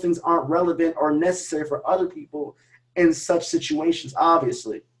mean that those things aren't relevant or necessary for other people in such situations,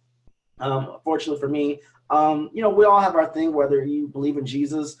 obviously. Fortunately for me, we all have our thing, whether you believe in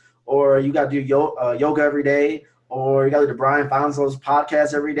Jesus or you got to do yoga every day, or you got to do the Brian Fonzo's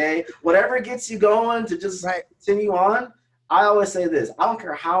podcast every day. Whatever gets you going to just continue on. I always say this. I don't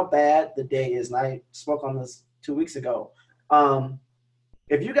care how bad the day is, and I spoke on this 2 weeks ago.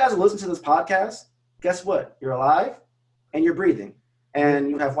 If you guys listen to this podcast, guess what? You're alive and you're breathing and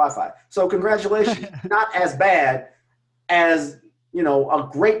you have Wi-Fi. So congratulations. Not as bad as, a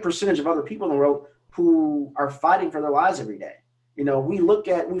great percentage of other people in the world who are fighting for their lives every day.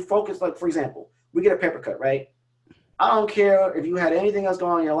 We focus, like, for example, we get a paper cut, right? I don't care if you had anything else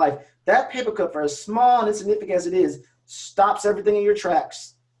going on in your life. That paper cut, for as small and insignificant as it is, stops everything in your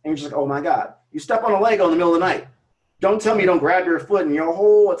tracks. And you're just like, oh my God. You step on a Lego in the middle of the night. Don't tell me you don't grab your foot and your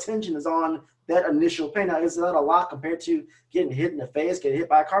whole attention is on that initial pain. Now, is that a lot compared to getting hit in the face, getting hit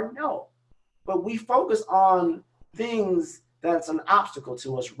by a car? No. But we focus on things that's an obstacle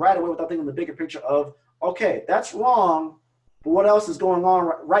to us right away without thinking the bigger picture of, okay, that's wrong, but what else is going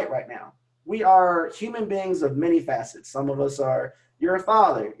on right now? We are human beings of many facets. Some of us are, you're a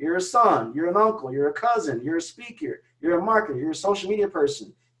father, you're a son, you're an uncle, you're a cousin, you're a speaker, you're a marketer, you're a social media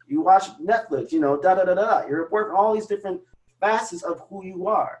person. You watch Netflix, da-da-da-da. You're working all these different facets of who you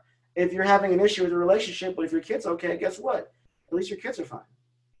are. If you're having an issue with a relationship, but if your kid's okay, guess what? At least your kids are fine.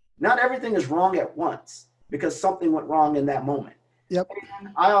 Not everything is wrong at once because something went wrong in that moment. Yep.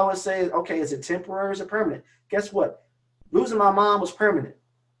 And I always say, okay, is it temporary or is it permanent? Guess what? Losing my mom was permanent.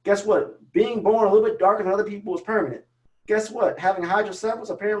 Guess what? Being born a little bit darker than other people was permanent. Guess what? Having hydrocephalus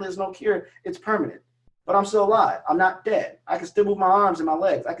apparently is no cure. It's permanent. But I'm still alive. I'm not dead. I can still move my arms and my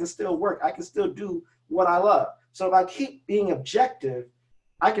legs. I can still work. I can still do what I love. So if I keep being objective,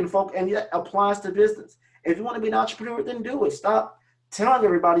 I can focus, and that applies to business. If you want to be an entrepreneur, then do it. Stop telling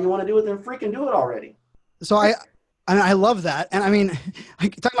everybody you want to do it, then freaking do it already. So I love that. And I mean,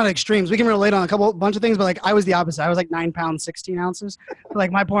 like, talking about extremes, we can relate on a bunch of things, but like I was the opposite. I was like 9 pounds, 16 ounces.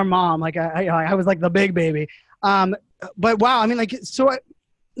 Like my poor mom, like I was like the big baby. But wow, I mean, like, so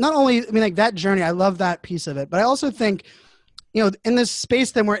not only, I mean, like that journey, I love that piece of it, but I also think, you know, in this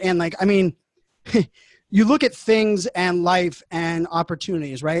space that we're in, like, I mean, you look at things and life and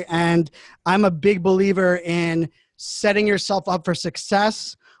opportunities, right? And I'm a big believer in setting yourself up for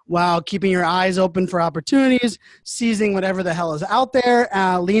success while keeping your eyes open for opportunities, seizing whatever the hell is out there,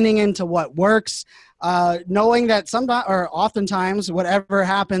 leaning into what works, knowing that sometimes or oftentimes whatever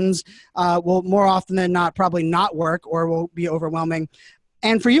happens will more often than not probably not work or will be overwhelming.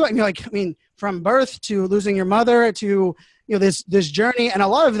 And for you, I mean, from birth to losing your mother to, you know, this journey, and a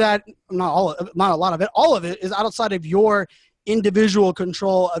lot of that, not a lot of it, all of it is outside of your individual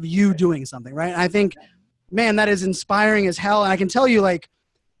control of you doing something, right? And I think, man, that is inspiring as hell. And I can tell you, like,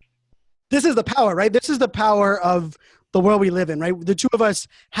 this is the power, right? This is the power of the world we live in, right? The two of us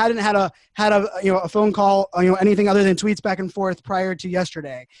hadn't had a you know, a phone call, you know, anything other than tweets back and forth prior to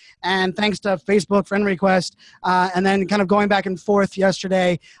yesterday. And thanks to Facebook friend request, and then kind of going back and forth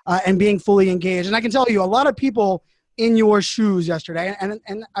yesterday, and being fully engaged. And I can tell you, a lot of people in your shoes yesterday, and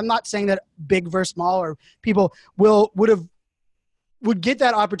I'm not saying that big versus small, or people would get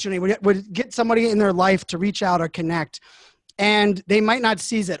that opportunity, would get somebody in their life to reach out or connect. And they might not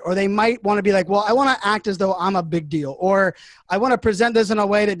seize it, or they might want to be like, well, I want to act as though I'm a big deal, or I want to present this in a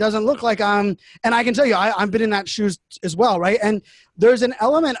way that doesn't look like I'm, and I can tell you, I've been in that shoes as well, right? And there's an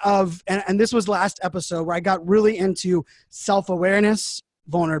element of, and this was last episode where I got really into self-awareness,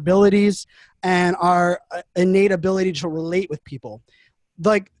 vulnerabilities, and our innate ability to relate with people.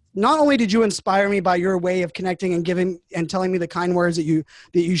 Like, not only did you inspire me by your way of connecting and giving and telling me the kind words that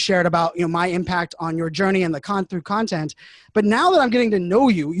you shared about, you know, my impact on your journey and through content, but now that I'm getting to know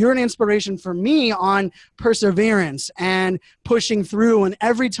you, you're an inspiration for me on perseverance and pushing through. And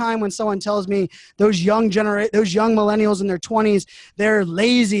every time when someone tells me those young millennials in their 20s, they're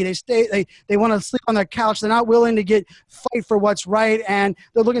lazy, they want to sleep on their couch, they're not willing to fight for what's right, and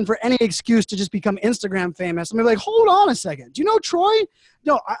they're looking for any excuse to just become Instagram famous. I'm like, hold on a second. Do you know Troy?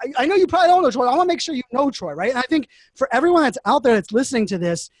 No, I know you probably don't know Troy. I want to make sure you know Troy, right? And I think for everyone that's out there that's listening to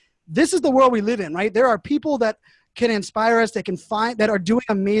this, this is the world we live in, right? There are people that can inspire us, that are doing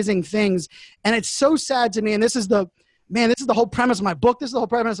amazing things. And it's so sad to me, and this is the whole premise of my book. This is the whole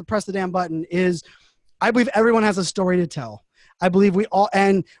premise of Press the Damn Button, is I believe everyone has a story to tell. I believe we all,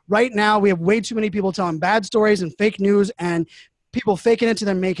 and right now we have way too many people telling bad stories and fake news and people faking it to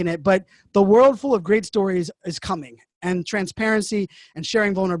them making it. But the world full of great stories is coming. And transparency and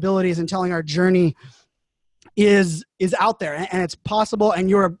sharing vulnerabilities and telling our journey is out there, and it's possible.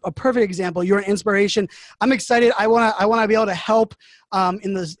 And you're a perfect example. You're an inspiration. I'm excited. I want to be able to help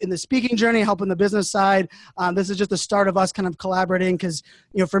in the speaking journey, help in the business side. This is just the start of us kind of collaborating, because,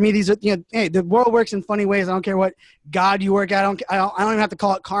 you know, for me, these are, you know, hey, the world works in funny ways. I don't care what God you work at. I don't even have to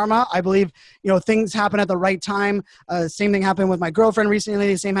call it karma. I believe, you know, things happen at the right time. Same thing happened with my girlfriend recently.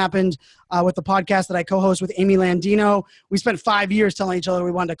 The same happened with the podcast that I co-host with Amy Landino. We spent 5 years telling each other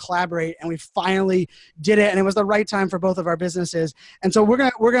we wanted to collaborate, and we finally did it. And it was the right time for both of our businesses. And so we're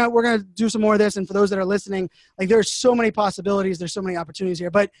gonna do some more of this. And for those that are listening, like, there's so many possibilities. There's so many opportunities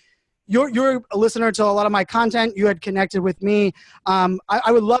here. But you're a listener to a lot of my content. You had connected with me.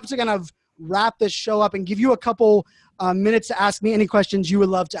 I would love to kind of wrap this show up and give you a couple minutes to ask me any questions you would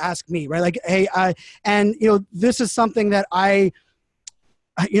love to ask me, right? Like, hey, and, you know, this is something that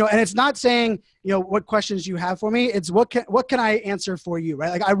you know, and it's not saying, you know, what questions you have for me. It's what can I answer for you, right?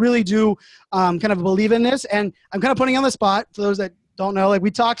 Like, I really do kind of believe in this, and I'm kind of putting you on the spot for those that don't know. Like,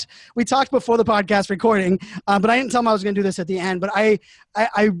 we talked before the podcast recording, but I didn't tell him I was going to do this at the end. But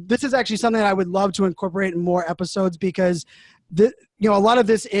this is actually something that I would love to incorporate in more episodes, because you know, a lot of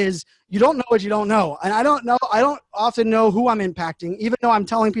this is, you don't know what you don't know. And I don't often know who I'm impacting, even though I'm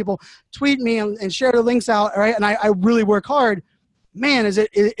telling people, tweet me and share the links out, right? And I really work hard. Man, is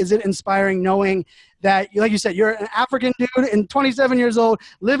it inspiring knowing that, like you said, you're an African dude and 27 years old,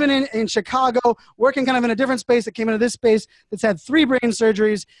 living in Chicago, working kind of in a different space that came into this space, that's had 3 brain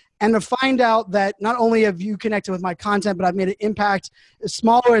surgeries, and to find out that not only have you connected with my content, but I've made an impact, as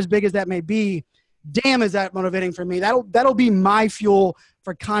small or as big as that may be. Damn, is that motivating for me. That'll be my fuel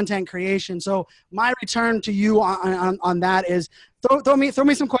for content creation. So my return to you on that is, throw me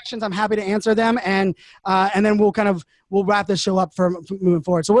some questions. I'm happy to answer them, and then we'll wrap this show up for moving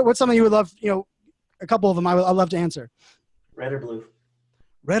forward. So what's something you would love, you know, a couple of them I'd love to answer. Red or blue?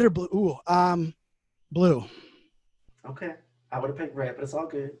 Red or blue? Ooh, blue. Okay. I would have picked red, but it's all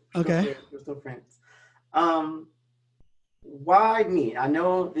good. Okay. We're still friends. Um, why me? I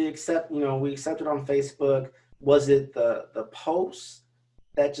know we accepted on Facebook. Was it the post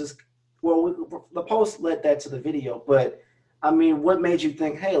that just the post led that to the video, but I mean, what made you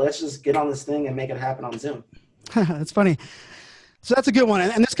think, hey, let's just get on this thing and make it happen on Zoom? That's funny. So that's a good one,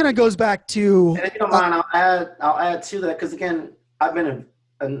 and this kind of goes back to. And if you don't mind, I'll add to that, because again, I've been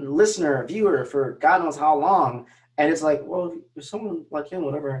a listener, a viewer for God knows how long, and it's like, well, if someone like him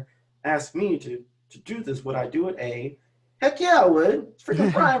would ever ask me to do this, would I do it? A, heck yeah, I would. It's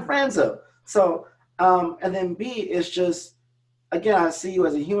freaking Brian Franzo. So, and then B is just, again, I see you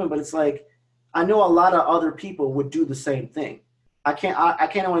as a human, but it's like, I know a lot of other people would do the same thing. I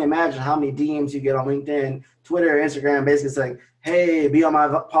can't only imagine how many DMs you get on LinkedIn, Twitter, Instagram, basically saying, hey, be on my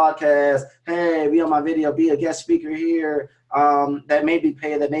podcast. Hey, be on my video. Be a guest speaker here. That may be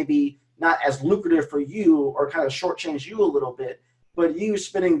paid, that may be not as lucrative for you, or kind of shortchange you a little bit. But you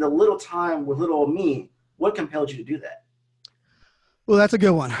spending the little time with little old me, what compelled you to do that? Well, that's a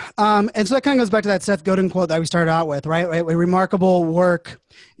good one. And so that kind of goes back to that Seth Godin quote that we started out with, right? Remarkable work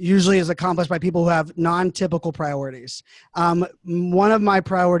usually is accomplished by people who have non-typical priorities. One of my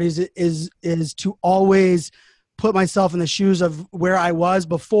priorities is to always put myself in the shoes of where I was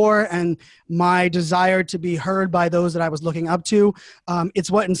before, and my desire to be heard by those that I was looking up to.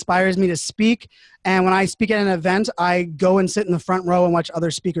 It's what inspires me to speak. And when I speak at an event, I go and sit in the front row and watch other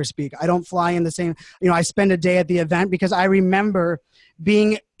speakers speak. I don't fly in the same, I spend a day at the event, because I remember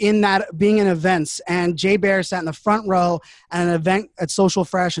being in events, and Jay Bear sat in the front row at an event at Social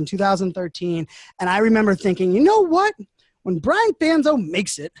Fresh in 2013. And I remember thinking, you know what? When Brian Fanzo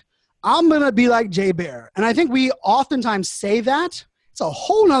makes it, I'm going to be like Jay Bear. And I think we oftentimes say that. It's a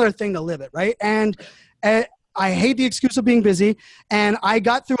whole nother thing to live it, right? And I hate the excuse of being busy. And I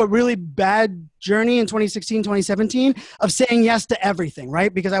got through a really bad journey in 2016, 2017 of saying yes to everything,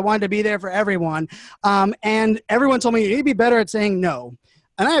 right? Because I wanted to be there for everyone. And everyone told me, you need to be better at saying no.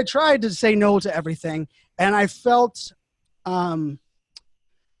 And I tried to say no to everything. And I felt like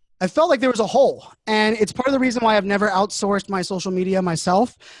there was a hole, and it's part of the reason why I've never outsourced my social media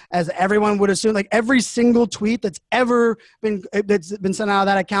myself, as everyone would assume. Like every single tweet that's been sent out of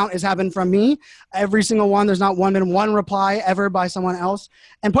that account has happened from me. Every single one. There's not been one reply ever by someone else.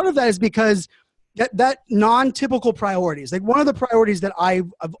 And part of that is because that non-typical priorities, like one of the priorities that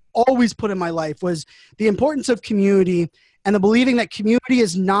I've always put in my life was the importance of community, and the believing that community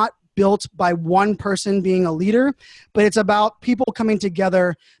is not built by one person being a leader, but it's about people coming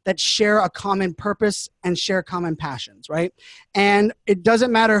together that share a common purpose and share common passions, right? And it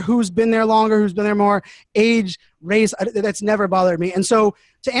doesn't matter who's been there longer, who's been there more, age, race, that's never bothered me. And so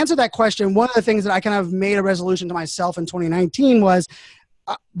to answer that question, one of the things that I kind of made a resolution to myself in 2019 was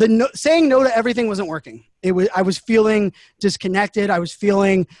saying no to everything wasn't working. I was feeling disconnected. I was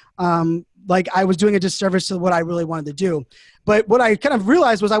feeling like I was doing a disservice to what I really wanted to do. But what I kind of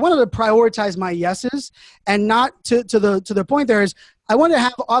realized was I wanted to prioritize my yeses, and not to the point there is I wanted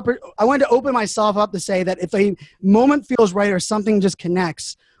to open myself up to say that if a moment feels right or something just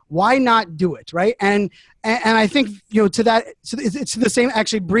connects, why not do it, right? And I think, to that, it's the same.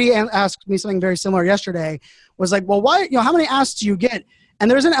 Actually, Bree asked me something very similar yesterday. Was like, well, why? How many asks do you get? And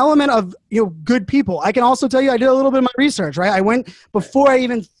there's an element of, good people. I can also tell you I did a little bit of my research, right? I went, before I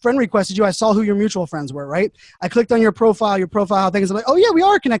even friend requested you, I saw who your mutual friends were, right? I clicked on your profile things. I'm like, oh yeah, we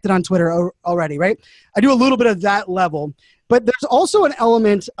are connected on Twitter already, right? I do a little bit of that level. But there's also an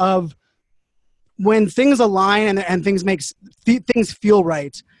element of when things align and things things feel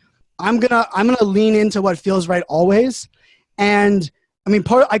right, I'm gonna lean into what feels right always. And I mean,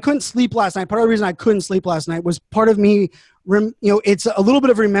 I couldn't sleep last night. Part of the reason I couldn't sleep last night was part of me, it's a little bit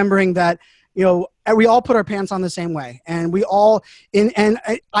of remembering that, we all put our pants on the same way, and we all, and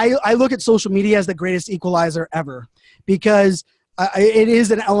I look at social media as the greatest equalizer ever, because it is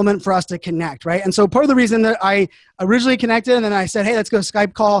an element for us to connect, right? And so part of the reason that I originally connected, and then I said, hey, let's go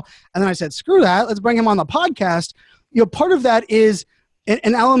Skype call, and then I said, screw that, let's bring him on the podcast. Part of that is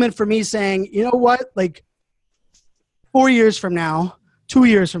an element for me saying, you know what, like 4 years from now, 2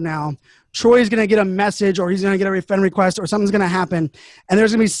 years from now, Troy's going to get a message, or he's going to get a friend request, or something's going to happen. And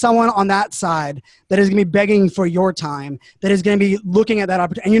there's going to be someone on that side that is going to be begging for your time, that is going to be looking at that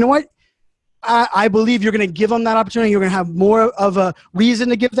opportunity. And you know what? I believe you're going to give them that opportunity. You're going to have more of a reason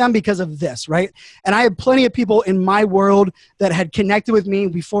to give them because of this, right? And I had plenty of people in my world that had connected with me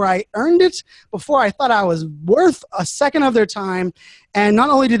before I earned it, before I thought I was worth a second of their time. And not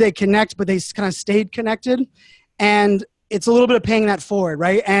only did they connect, but they kind of stayed connected. And it's a little bit of paying that forward,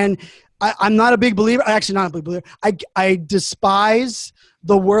 right? And I'm not a big believer. Actually, not a big believer. I despise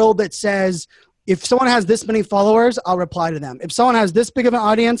the world that says, if someone has this many followers, I'll reply to them. If someone has this big of an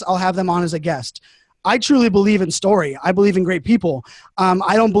audience, I'll have them on as a guest. I truly believe in story. I believe in great people.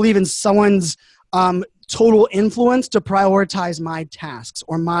 I don't believe in someone's total influence to prioritize my tasks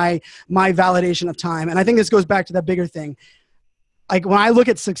or my validation of time. And I think this goes back to that bigger thing. Like when I look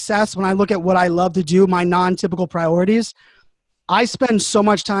at success, when I look at what I love to do, my non-typical priorities, I spend so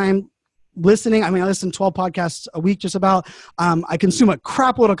much time listening. I mean, I listen to 12 podcasts a week just about. I consume a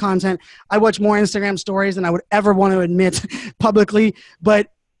crap load of content. I watch more Instagram stories than I would ever want to admit publicly.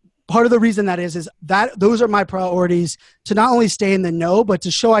 But part of the reason that is that those are my priorities to not only stay in the know, but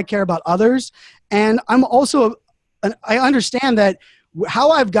to show I care about others. And I'm also, I understand that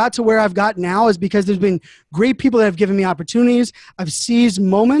how I've got to where I've got now is because there's been great people that have given me opportunities. I've seized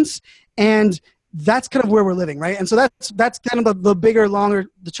moments, and that's kind of where we're living, right? And so that's kind of the bigger, longer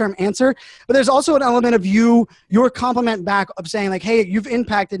the term answer. But there's also an element of your compliment back of saying like, hey, you've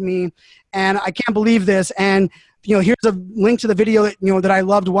impacted me, and I can't believe this. And here's a link to the video that that I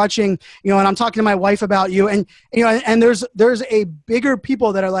loved watching. And I'm talking to my wife about you, and and there's a bigger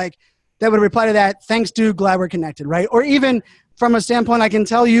people that are like that would reply to that. Thanks, dude. Glad we're connected, right? Or even from a standpoint, I can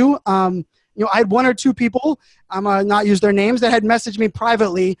tell you, I had one or two people, I'm not use their names, that had messaged me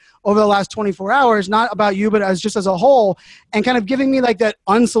privately over the last 24 hours, not about you, but just as a whole, and kind of giving me like that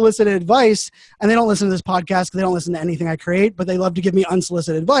unsolicited advice. And they don't listen to this podcast because they don't listen to anything I create, but they love to give me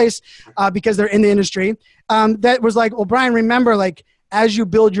unsolicited advice because they're in the industry. That was like, well, Brian, remember, like, as you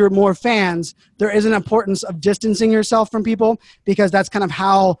build your more fans, there is an importance of distancing yourself from people, because that's kind of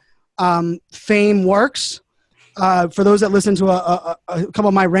how fame works. For those that listen to a couple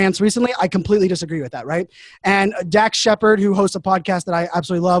of my rants recently, I completely disagree with that, right? And Dax Shepard, who hosts a podcast that I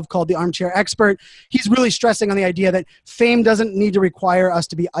absolutely love called The Armchair Expert, he's really stressing on the idea that fame doesn't need to require us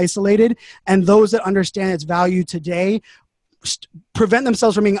to be isolated, and those that understand its value today prevent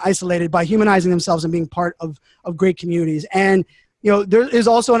themselves from being isolated by humanizing themselves and being part of great communities. And there is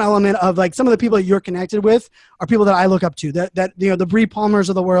also an element of like some of the people that you're connected with are people that I look up to, that the Bree Palmers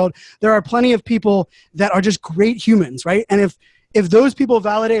of the world. There are plenty of people that are just great humans, right? And if those people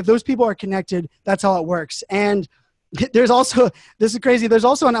validate, if those people are connected, that's how it works. And there's also, this is crazy, there's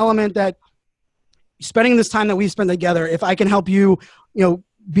also an element that spending this time that we spend together, if I can help you,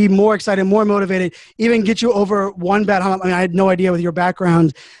 be more excited, more motivated, even get you over one bad hump. I mean, I had no idea with your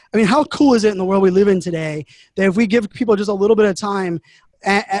background. I mean, how cool is it in the world we live in today that if we give people just a little bit of time,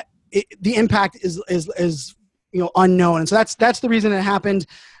 the impact is unknown. And so that's the reason it happened.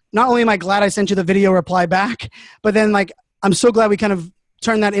 Not only am I glad I sent you the video reply back, but then like I'm so glad we kind of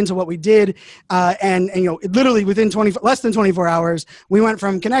turned that into what we did. And literally within less than 24 hours, we went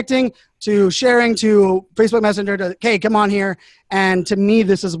from connecting to sharing to Facebook Messenger to, hey, come on here. And to me,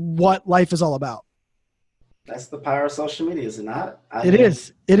 this is what life is all about. That's the power of social media, is it not? It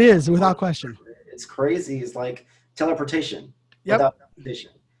is, without question. It's crazy. It's like teleportation. Yep. Without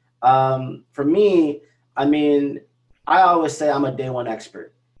condition. For me, I mean, I always say I'm a day one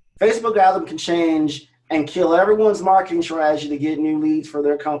expert. Facebook algorithm can change and kill everyone's marketing strategy to get new leads for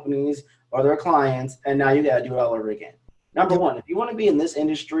their companies or their clients, and now you got to do it all over again. Number one, if you want to be in this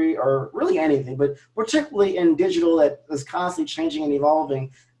industry or really anything, but particularly in digital that is constantly changing and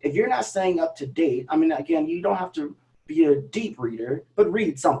evolving, if you're not staying up to date, I mean, again, you don't have to be a deep reader, but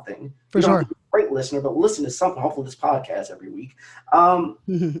read something. For sure. Don't have to be a great listener, but listen to something, hopefully this podcast every week.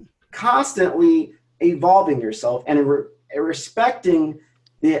 Constantly evolving yourself and respecting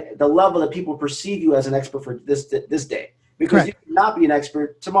the level that people perceive you as an expert for this day. Because you cannot be an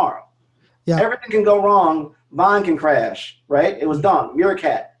expert tomorrow. Yeah. Everything can go wrong. Vine can crash, right? It was done. You're a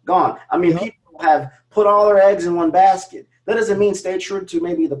cat, gone. I mean, people have put all their eggs in one basket. That doesn't mean stay true to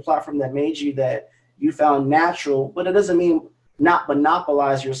maybe the platform that made you, that you found natural, but it doesn't mean not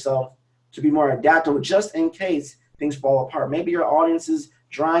monopolize yourself to be more adaptable just in case things fall apart. Maybe your audience is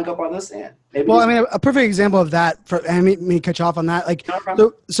drying up on this end. Maybe well, I mean, a perfect example of that, and me cut you off on that. Like,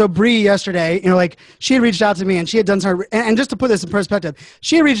 so Bree yesterday, like she had reached out to me and she had done some, and just to put this in perspective,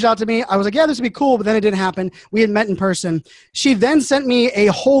 she had reached out to me. I was like, yeah, this would be cool, but then it didn't happen. We had met in person. She then sent me a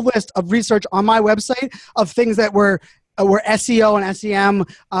whole list of research on my website of things that were SEO and SEM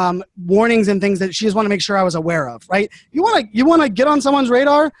warnings and things that she just wanted to make sure I was aware of, right? You want to get on someone's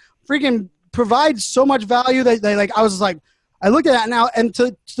radar, freaking provide so much value that they like, I was like, I looked at that now, and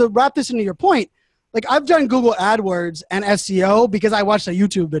to wrap this into your point, like I've done Google AdWords and SEO because I watched a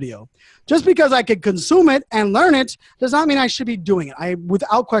YouTube video. Just because I could consume it and learn it does not mean I should be doing it. I,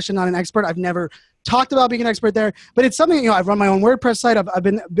 without question, not an expert. I've never talked about being an expert there, but it's something, I've run my own WordPress site. I've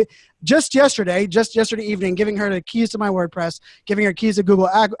been just yesterday evening, giving her the keys to my WordPress, giving her keys to Google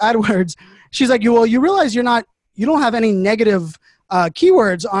AdWords. She's like, well, you realize you don't have any negative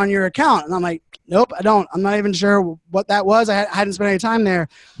keywords on your account. And I'm like, Nope, I don't. I'm not even sure what that was. I hadn't spent any time there.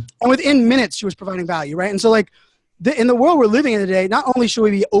 And within minutes, she was providing value, right? And so like in the world we're living in today, not only should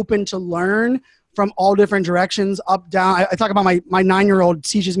we be open to learn from all different directions, up, down. I talk about my 9-year-old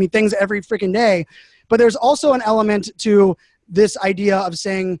teaches me things every freaking day, but there's also an element to this idea of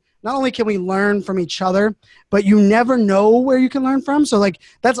saying, not only can we learn from each other, but you never know where you can learn from. So like,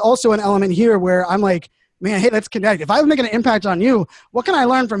 that's also an element here where I'm like, man, hey, let's connect. If I'm making an impact on you, what can I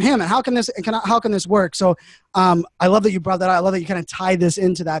learn from him, and how can this work? So I love that you brought that out. I love that you kind of tied this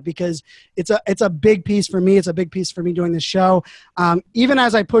into that, because it's a big piece for me. It's a big piece for me doing this show. Even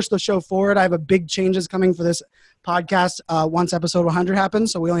as I push the show forward, I have a big changes coming for this podcast once episode 100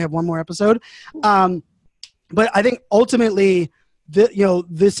 happens. So we only have one more episode. But I think ultimately,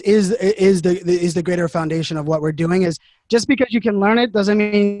 this is the greater foundation of what we're doing. Is just because you can learn it doesn't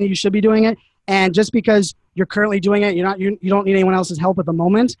mean you should be doing it. And just because you're currently doing it, you don't need anyone else's help at the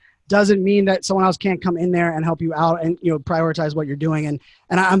moment, doesn't mean that someone else can't come in there and help you out and prioritize what you're doing. And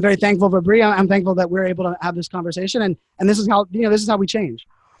I'm very thankful for Bree. I'm thankful that we're able to have this conversation. And this is how we change.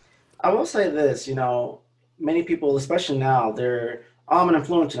 I will say this, many people, especially now, I'm an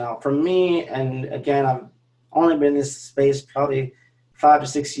influencer now. For me, and again, I've only been in this space probably 5 to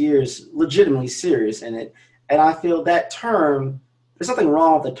 6 years, legitimately serious in it. And I feel that term, there's nothing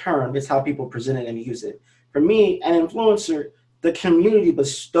wrong with the term. It's how people present it and use it. For me, an influencer, the community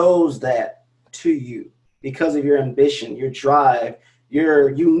bestows that to you because of your ambition, your drive, your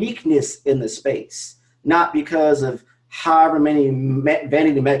uniqueness in the space, not because of however many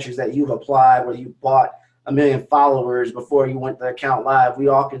vanity metrics that you've applied, whether you bought 1 million followers before you went the account live. We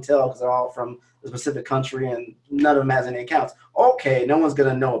all can tell because they're all from a specific country and none of them has any accounts. Okay, no one's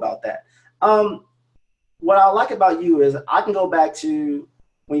going to know about that. What I like about you is I can go back to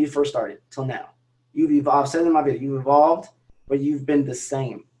when you first started till now. You've evolved. I said in my video, you've evolved, but you've been the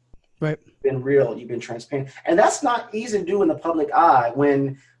same. Right. You've been real. You've been transparent. And that's not easy to do in the public eye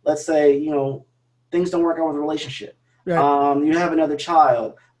when, let's say, things don't work out with a relationship. Right. You have another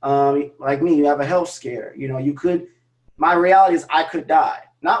child. Like me, you have a health scare. My reality is I could die.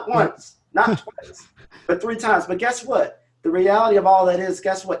 Not once, not twice, but 3 times. But guess what? The reality of all that is,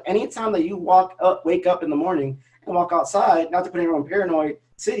 guess what? Anytime that you wake up in the morning and walk outside, not to put anyone in paranoid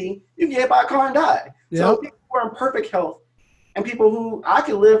city, you can get hit by a car and die. Yep. So people who are in perfect health and people who I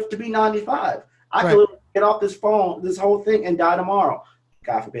could live to be 95. I could get off this phone, this whole thing, and die tomorrow.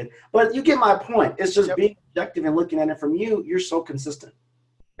 God forbid. But you get my point. It's just being objective and looking at it from you. You're so consistent.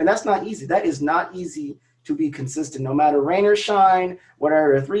 And that's not easy. That is not easy to be consistent, no matter rain or shine,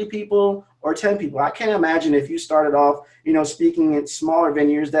 whether 3 people or 10 people. I can't imagine if you started off, speaking at smaller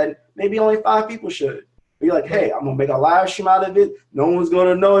venues that maybe only 5 people should. You're like, hey, I'm going to make a live stream out of it. No one's going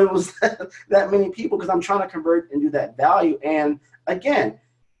to know it was that many people because I'm trying to convert and do that value. And again,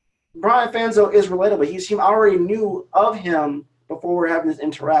 Brian Fanzo is relatable. I already knew of him before we were having this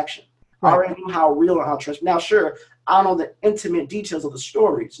interaction. Right. I already knew how real and how transparent. Now, sure, I don't know the intimate details of the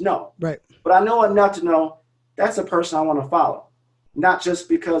stories. No. Right. But I know enough to know that's a person I want to follow. Not just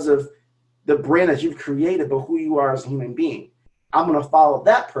because of the brand that you've created, but who you are as a human being. I'm going to follow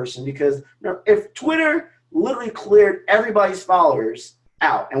that person because if Twitter literally cleared everybody's followers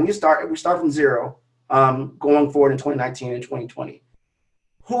out and we start from zero going forward in 2019 and 2020,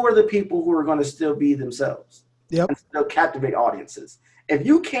 who are the people who are going to still be themselves and still captivate audiences? If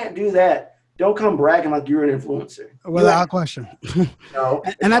you can't do that, don't come bragging like you're an influencer. Without question.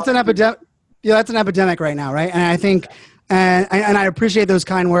 And that's an epidemic. Yeah, that's an epidemic right now, right? And I think, and I appreciate those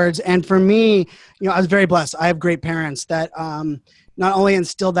kind words. And for me, I was very blessed. I have great parents that not only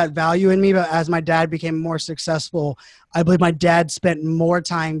instilled that value in me, but as my dad became more successful, I believe my dad spent more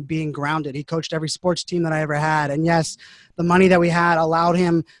time being grounded. He coached every sports team that I ever had. And yes, the money that we had allowed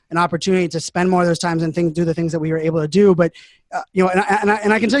him an opportunity to spend more of those times and do the things that we were able to do. But, and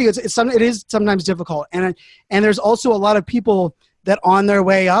I can tell you, it is sometimes difficult. And there's also a lot of people that on their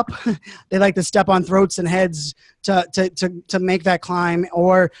way up, they like to step on throats and heads to make that climb,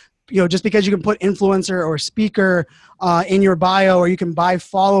 or just because you can put influencer or speaker in your bio, or you can buy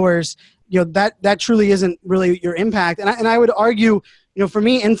followers, that truly isn't really your impact. And I would argue, for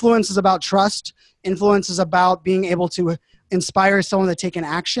me, influence is about trust. Influence is about being able to inspire someone to take an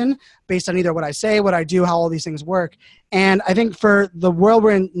action based on either what I say, what I do, how all these things work. And I think for the world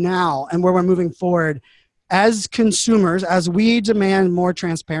we're in now and where we're moving forward, as consumers, as we demand more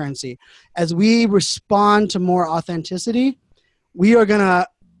transparency, as we respond to more authenticity, we are gonna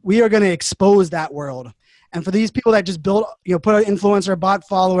expose that world. And for these people that just put an influencer, bought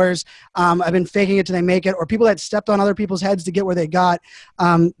followers, I've been faking it till they make it, or people that stepped on other people's heads to get where they got,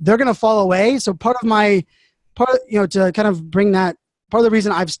 they're gonna fall away. So to kind of bring that part of the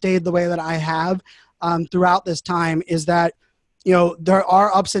reason I've stayed the way that I have throughout this time is that, you know, there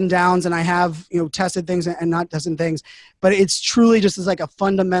are ups and downs, and I have, you know, tested things and not tested things, but it's truly just as like a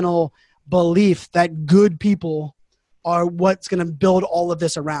fundamental belief that good people are what's going to build all of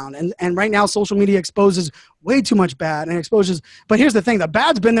this around. And right now, social media exposes way too much bad and exposes, but here's the thing, the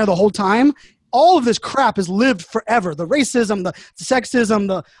bad's been there the whole time. All of this crap has lived forever. The racism, the sexism,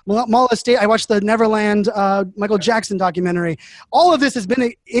 the molestation. I watched the Neverland Michael Jackson documentary. All of this has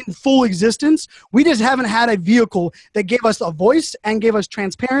been in full existence. We just haven't had a vehicle that gave us a voice and gave us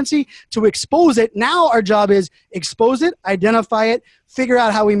transparency to expose it. Now our job is expose it, identify it, figure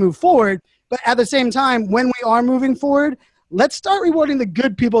out how we move forward. But at the same time, when we are moving forward, let's start rewarding the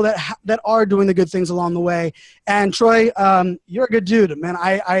good people that are doing the good things along the way. And Troy, you're a good dude, man.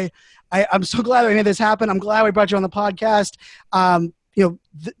 I'm so glad we made this happen. I'm glad we brought you on the podcast. You know,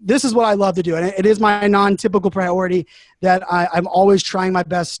 this is what I love to do. And it is my non-typical priority that I'm always trying my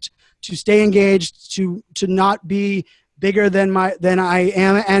best to stay engaged, to not be bigger than I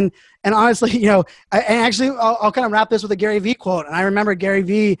am. And honestly, you know, I'll kind of wrap this with a Gary Vee quote. And I remember Gary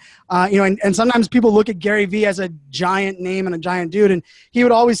Vee, you know, and sometimes people look at Gary Vee as a giant name and a giant dude. And he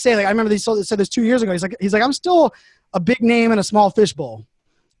would always say, like, I remember he said this 2 years ago. He's like, I'm still a big name in a small fishbowl.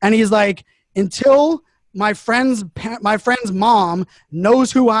 And he's like, until my friend's mom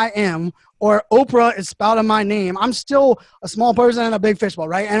knows who I am, or Oprah is spouting my name, I'm still a small person in a big fishbowl,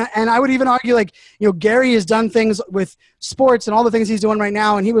 right? And I would even argue, like, you know, Gary has done things with sports and all the things he's doing right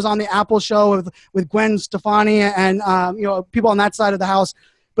now. And he was on the Apple show with Gwen Stefani and, you know, people on that side of the house.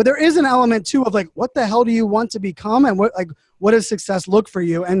 But there is an element too of like, what the hell do you want to become? And what does success look for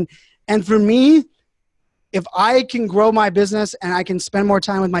you? And for me, if I can grow my business and I can spend more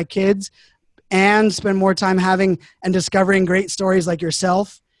time with my kids and spend more time having and discovering great stories like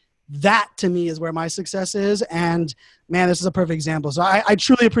yourself, that to me is where my success is. And man, this is a perfect example. So I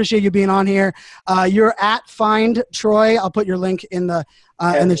truly appreciate you being on here. You're at Find Troy. I'll put your link in the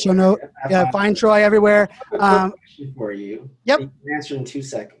show note. Yeah, Find Troy everywhere. Question for you. Yep. You can answer in 2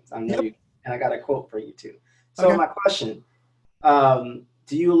 seconds. I know you, and I got a quote for you too. So Okay. my question,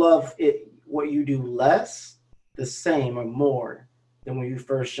 do you love it what you do less, the same, or more than when you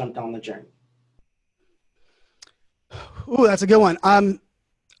first jumped on the journey? Ooh, that's a good one.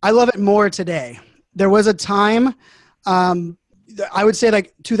 I love it more today. There was a time, I would say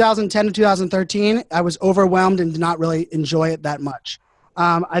like 2010 to 2013, I was overwhelmed and did not really enjoy it that much.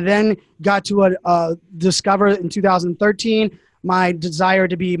 I then got to discover in 2013 my desire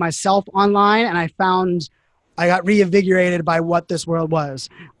to be myself online, and I got reinvigorated by what this world was.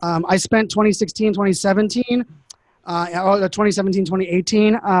 I spent 2016, 2017,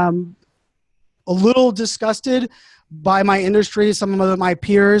 2018, a little disgusted by my industry, some of my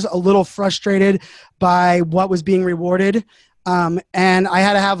peers, a little frustrated by what was being rewarded. And I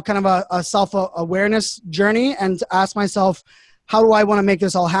had to have kind of a self-awareness journey and to ask myself, how do I want to make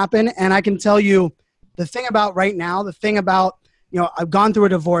this all happen? And I can tell you the thing about right now, you know, I've gone through a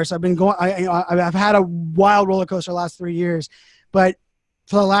divorce. I've had a wild roller coaster the last 3 years, but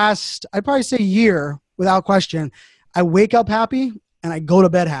for the last, I'd probably say year, without question, I wake up happy and I go to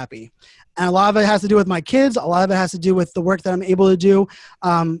bed happy. And a lot of it has to do with my kids. A lot of it has to do with the work that I'm able to do.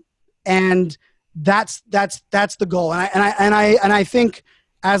 And that's the goal. And I think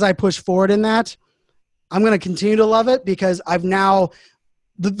as I push forward in that, I'm going to continue to love it because I've now,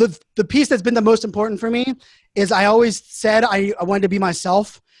 the piece that's been the most important for me is I always said I wanted to be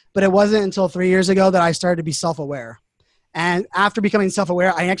myself, but it wasn't until 3 years ago that I started to be self-aware. And after becoming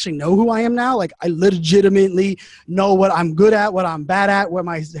self-aware, I actually know who I am now. Like I legitimately know what I'm good at, what I'm bad at, what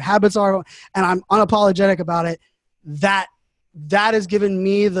my habits are, and I'm unapologetic about it. That has given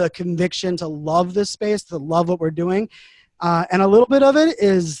me the conviction to love this space, to love what we're doing. And a little bit of it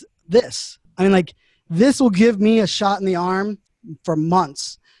is this. I mean, like this will give me a shot in the arm for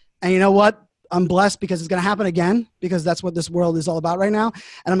months. And you know what? I'm blessed because it's going to happen again because that's what this world is all about right now.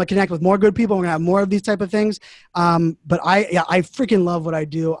 And I'm going to connect with more good people. We're going to have more of these type of things. But I freaking love what I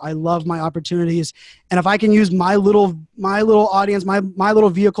do. I love my opportunities. And if I can use my little audience, my little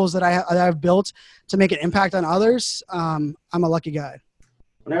vehicles that I've built to make an impact on others, I'm a lucky guy.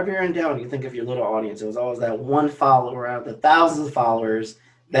 Whenever you're in doubt, you think of your little audience. It was always that one follower out of the thousands of followers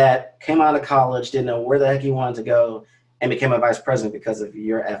that came out of college, didn't know where the heck he wanted to go, and became a vice president because of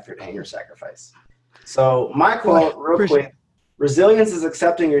your effort and your sacrifice. So my quote, real quick, resilience is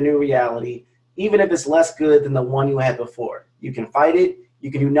accepting your new reality, even if it's less good than the one you had before. You can fight it.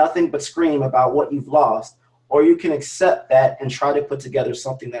 You can do nothing but scream about what you've lost, or you can accept that and try to put together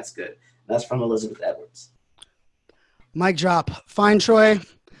something that's good. That's from Elizabeth Edwards. Mic drop. Find Troy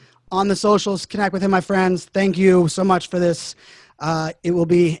on the socials. Connect with him, my friends. Thank you so much for this This will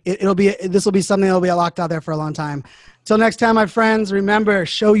be something that will be locked out there for a long time. Till next time, my friends, remember,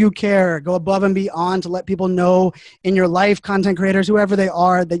 show you care. Go above and beyond to let people know in your life, content creators, whoever they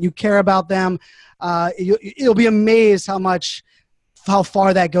are, that you care about them. You'll be amazed how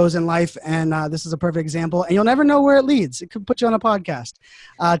far that goes in life. And this is a perfect example. And you'll never know where it leads. It could put you on a podcast.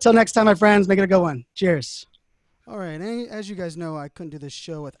 Till next time, my friends, make it a good one. Cheers. All right, and as you guys know, I couldn't do this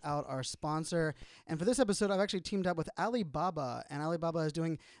show without our sponsor. And for this episode, I've actually teamed up with Alibaba. And Alibaba is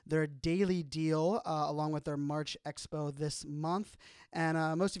doing their daily deal along with their March Expo this month.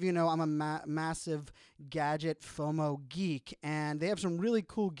 And most of you know I'm a massive gadget FOMO geek. And they have some really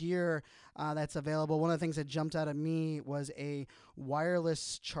cool gear that's available. One of the things that jumped out at me was a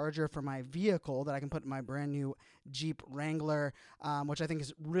wireless charger for my vehicle that I can put in my brand new Jeep Wrangler, which I think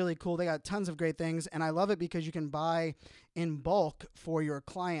is really cool. They got tons of great things, and I love it because you can buy in bulk for your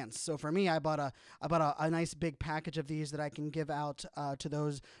clients. So for me, I bought a nice big package of these that I can give out to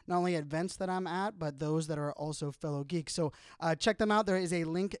those not only events that I'm at, but those that are also fellow geeks. So check them out. There is a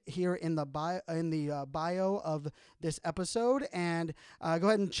link here in the bio of this episode, and go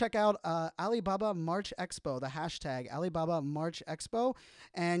ahead and check out Alibaba March Expo, the hashtag Alibaba March Expo,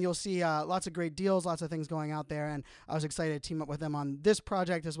 and you'll see lots of great deals, lots of things going out there. And I was excited to team up with them on this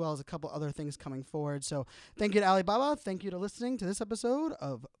project as well as a couple other things coming forward. So thank you to Alibaba. Thank you to listening to this episode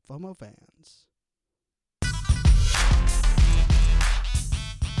of FOMO Fans.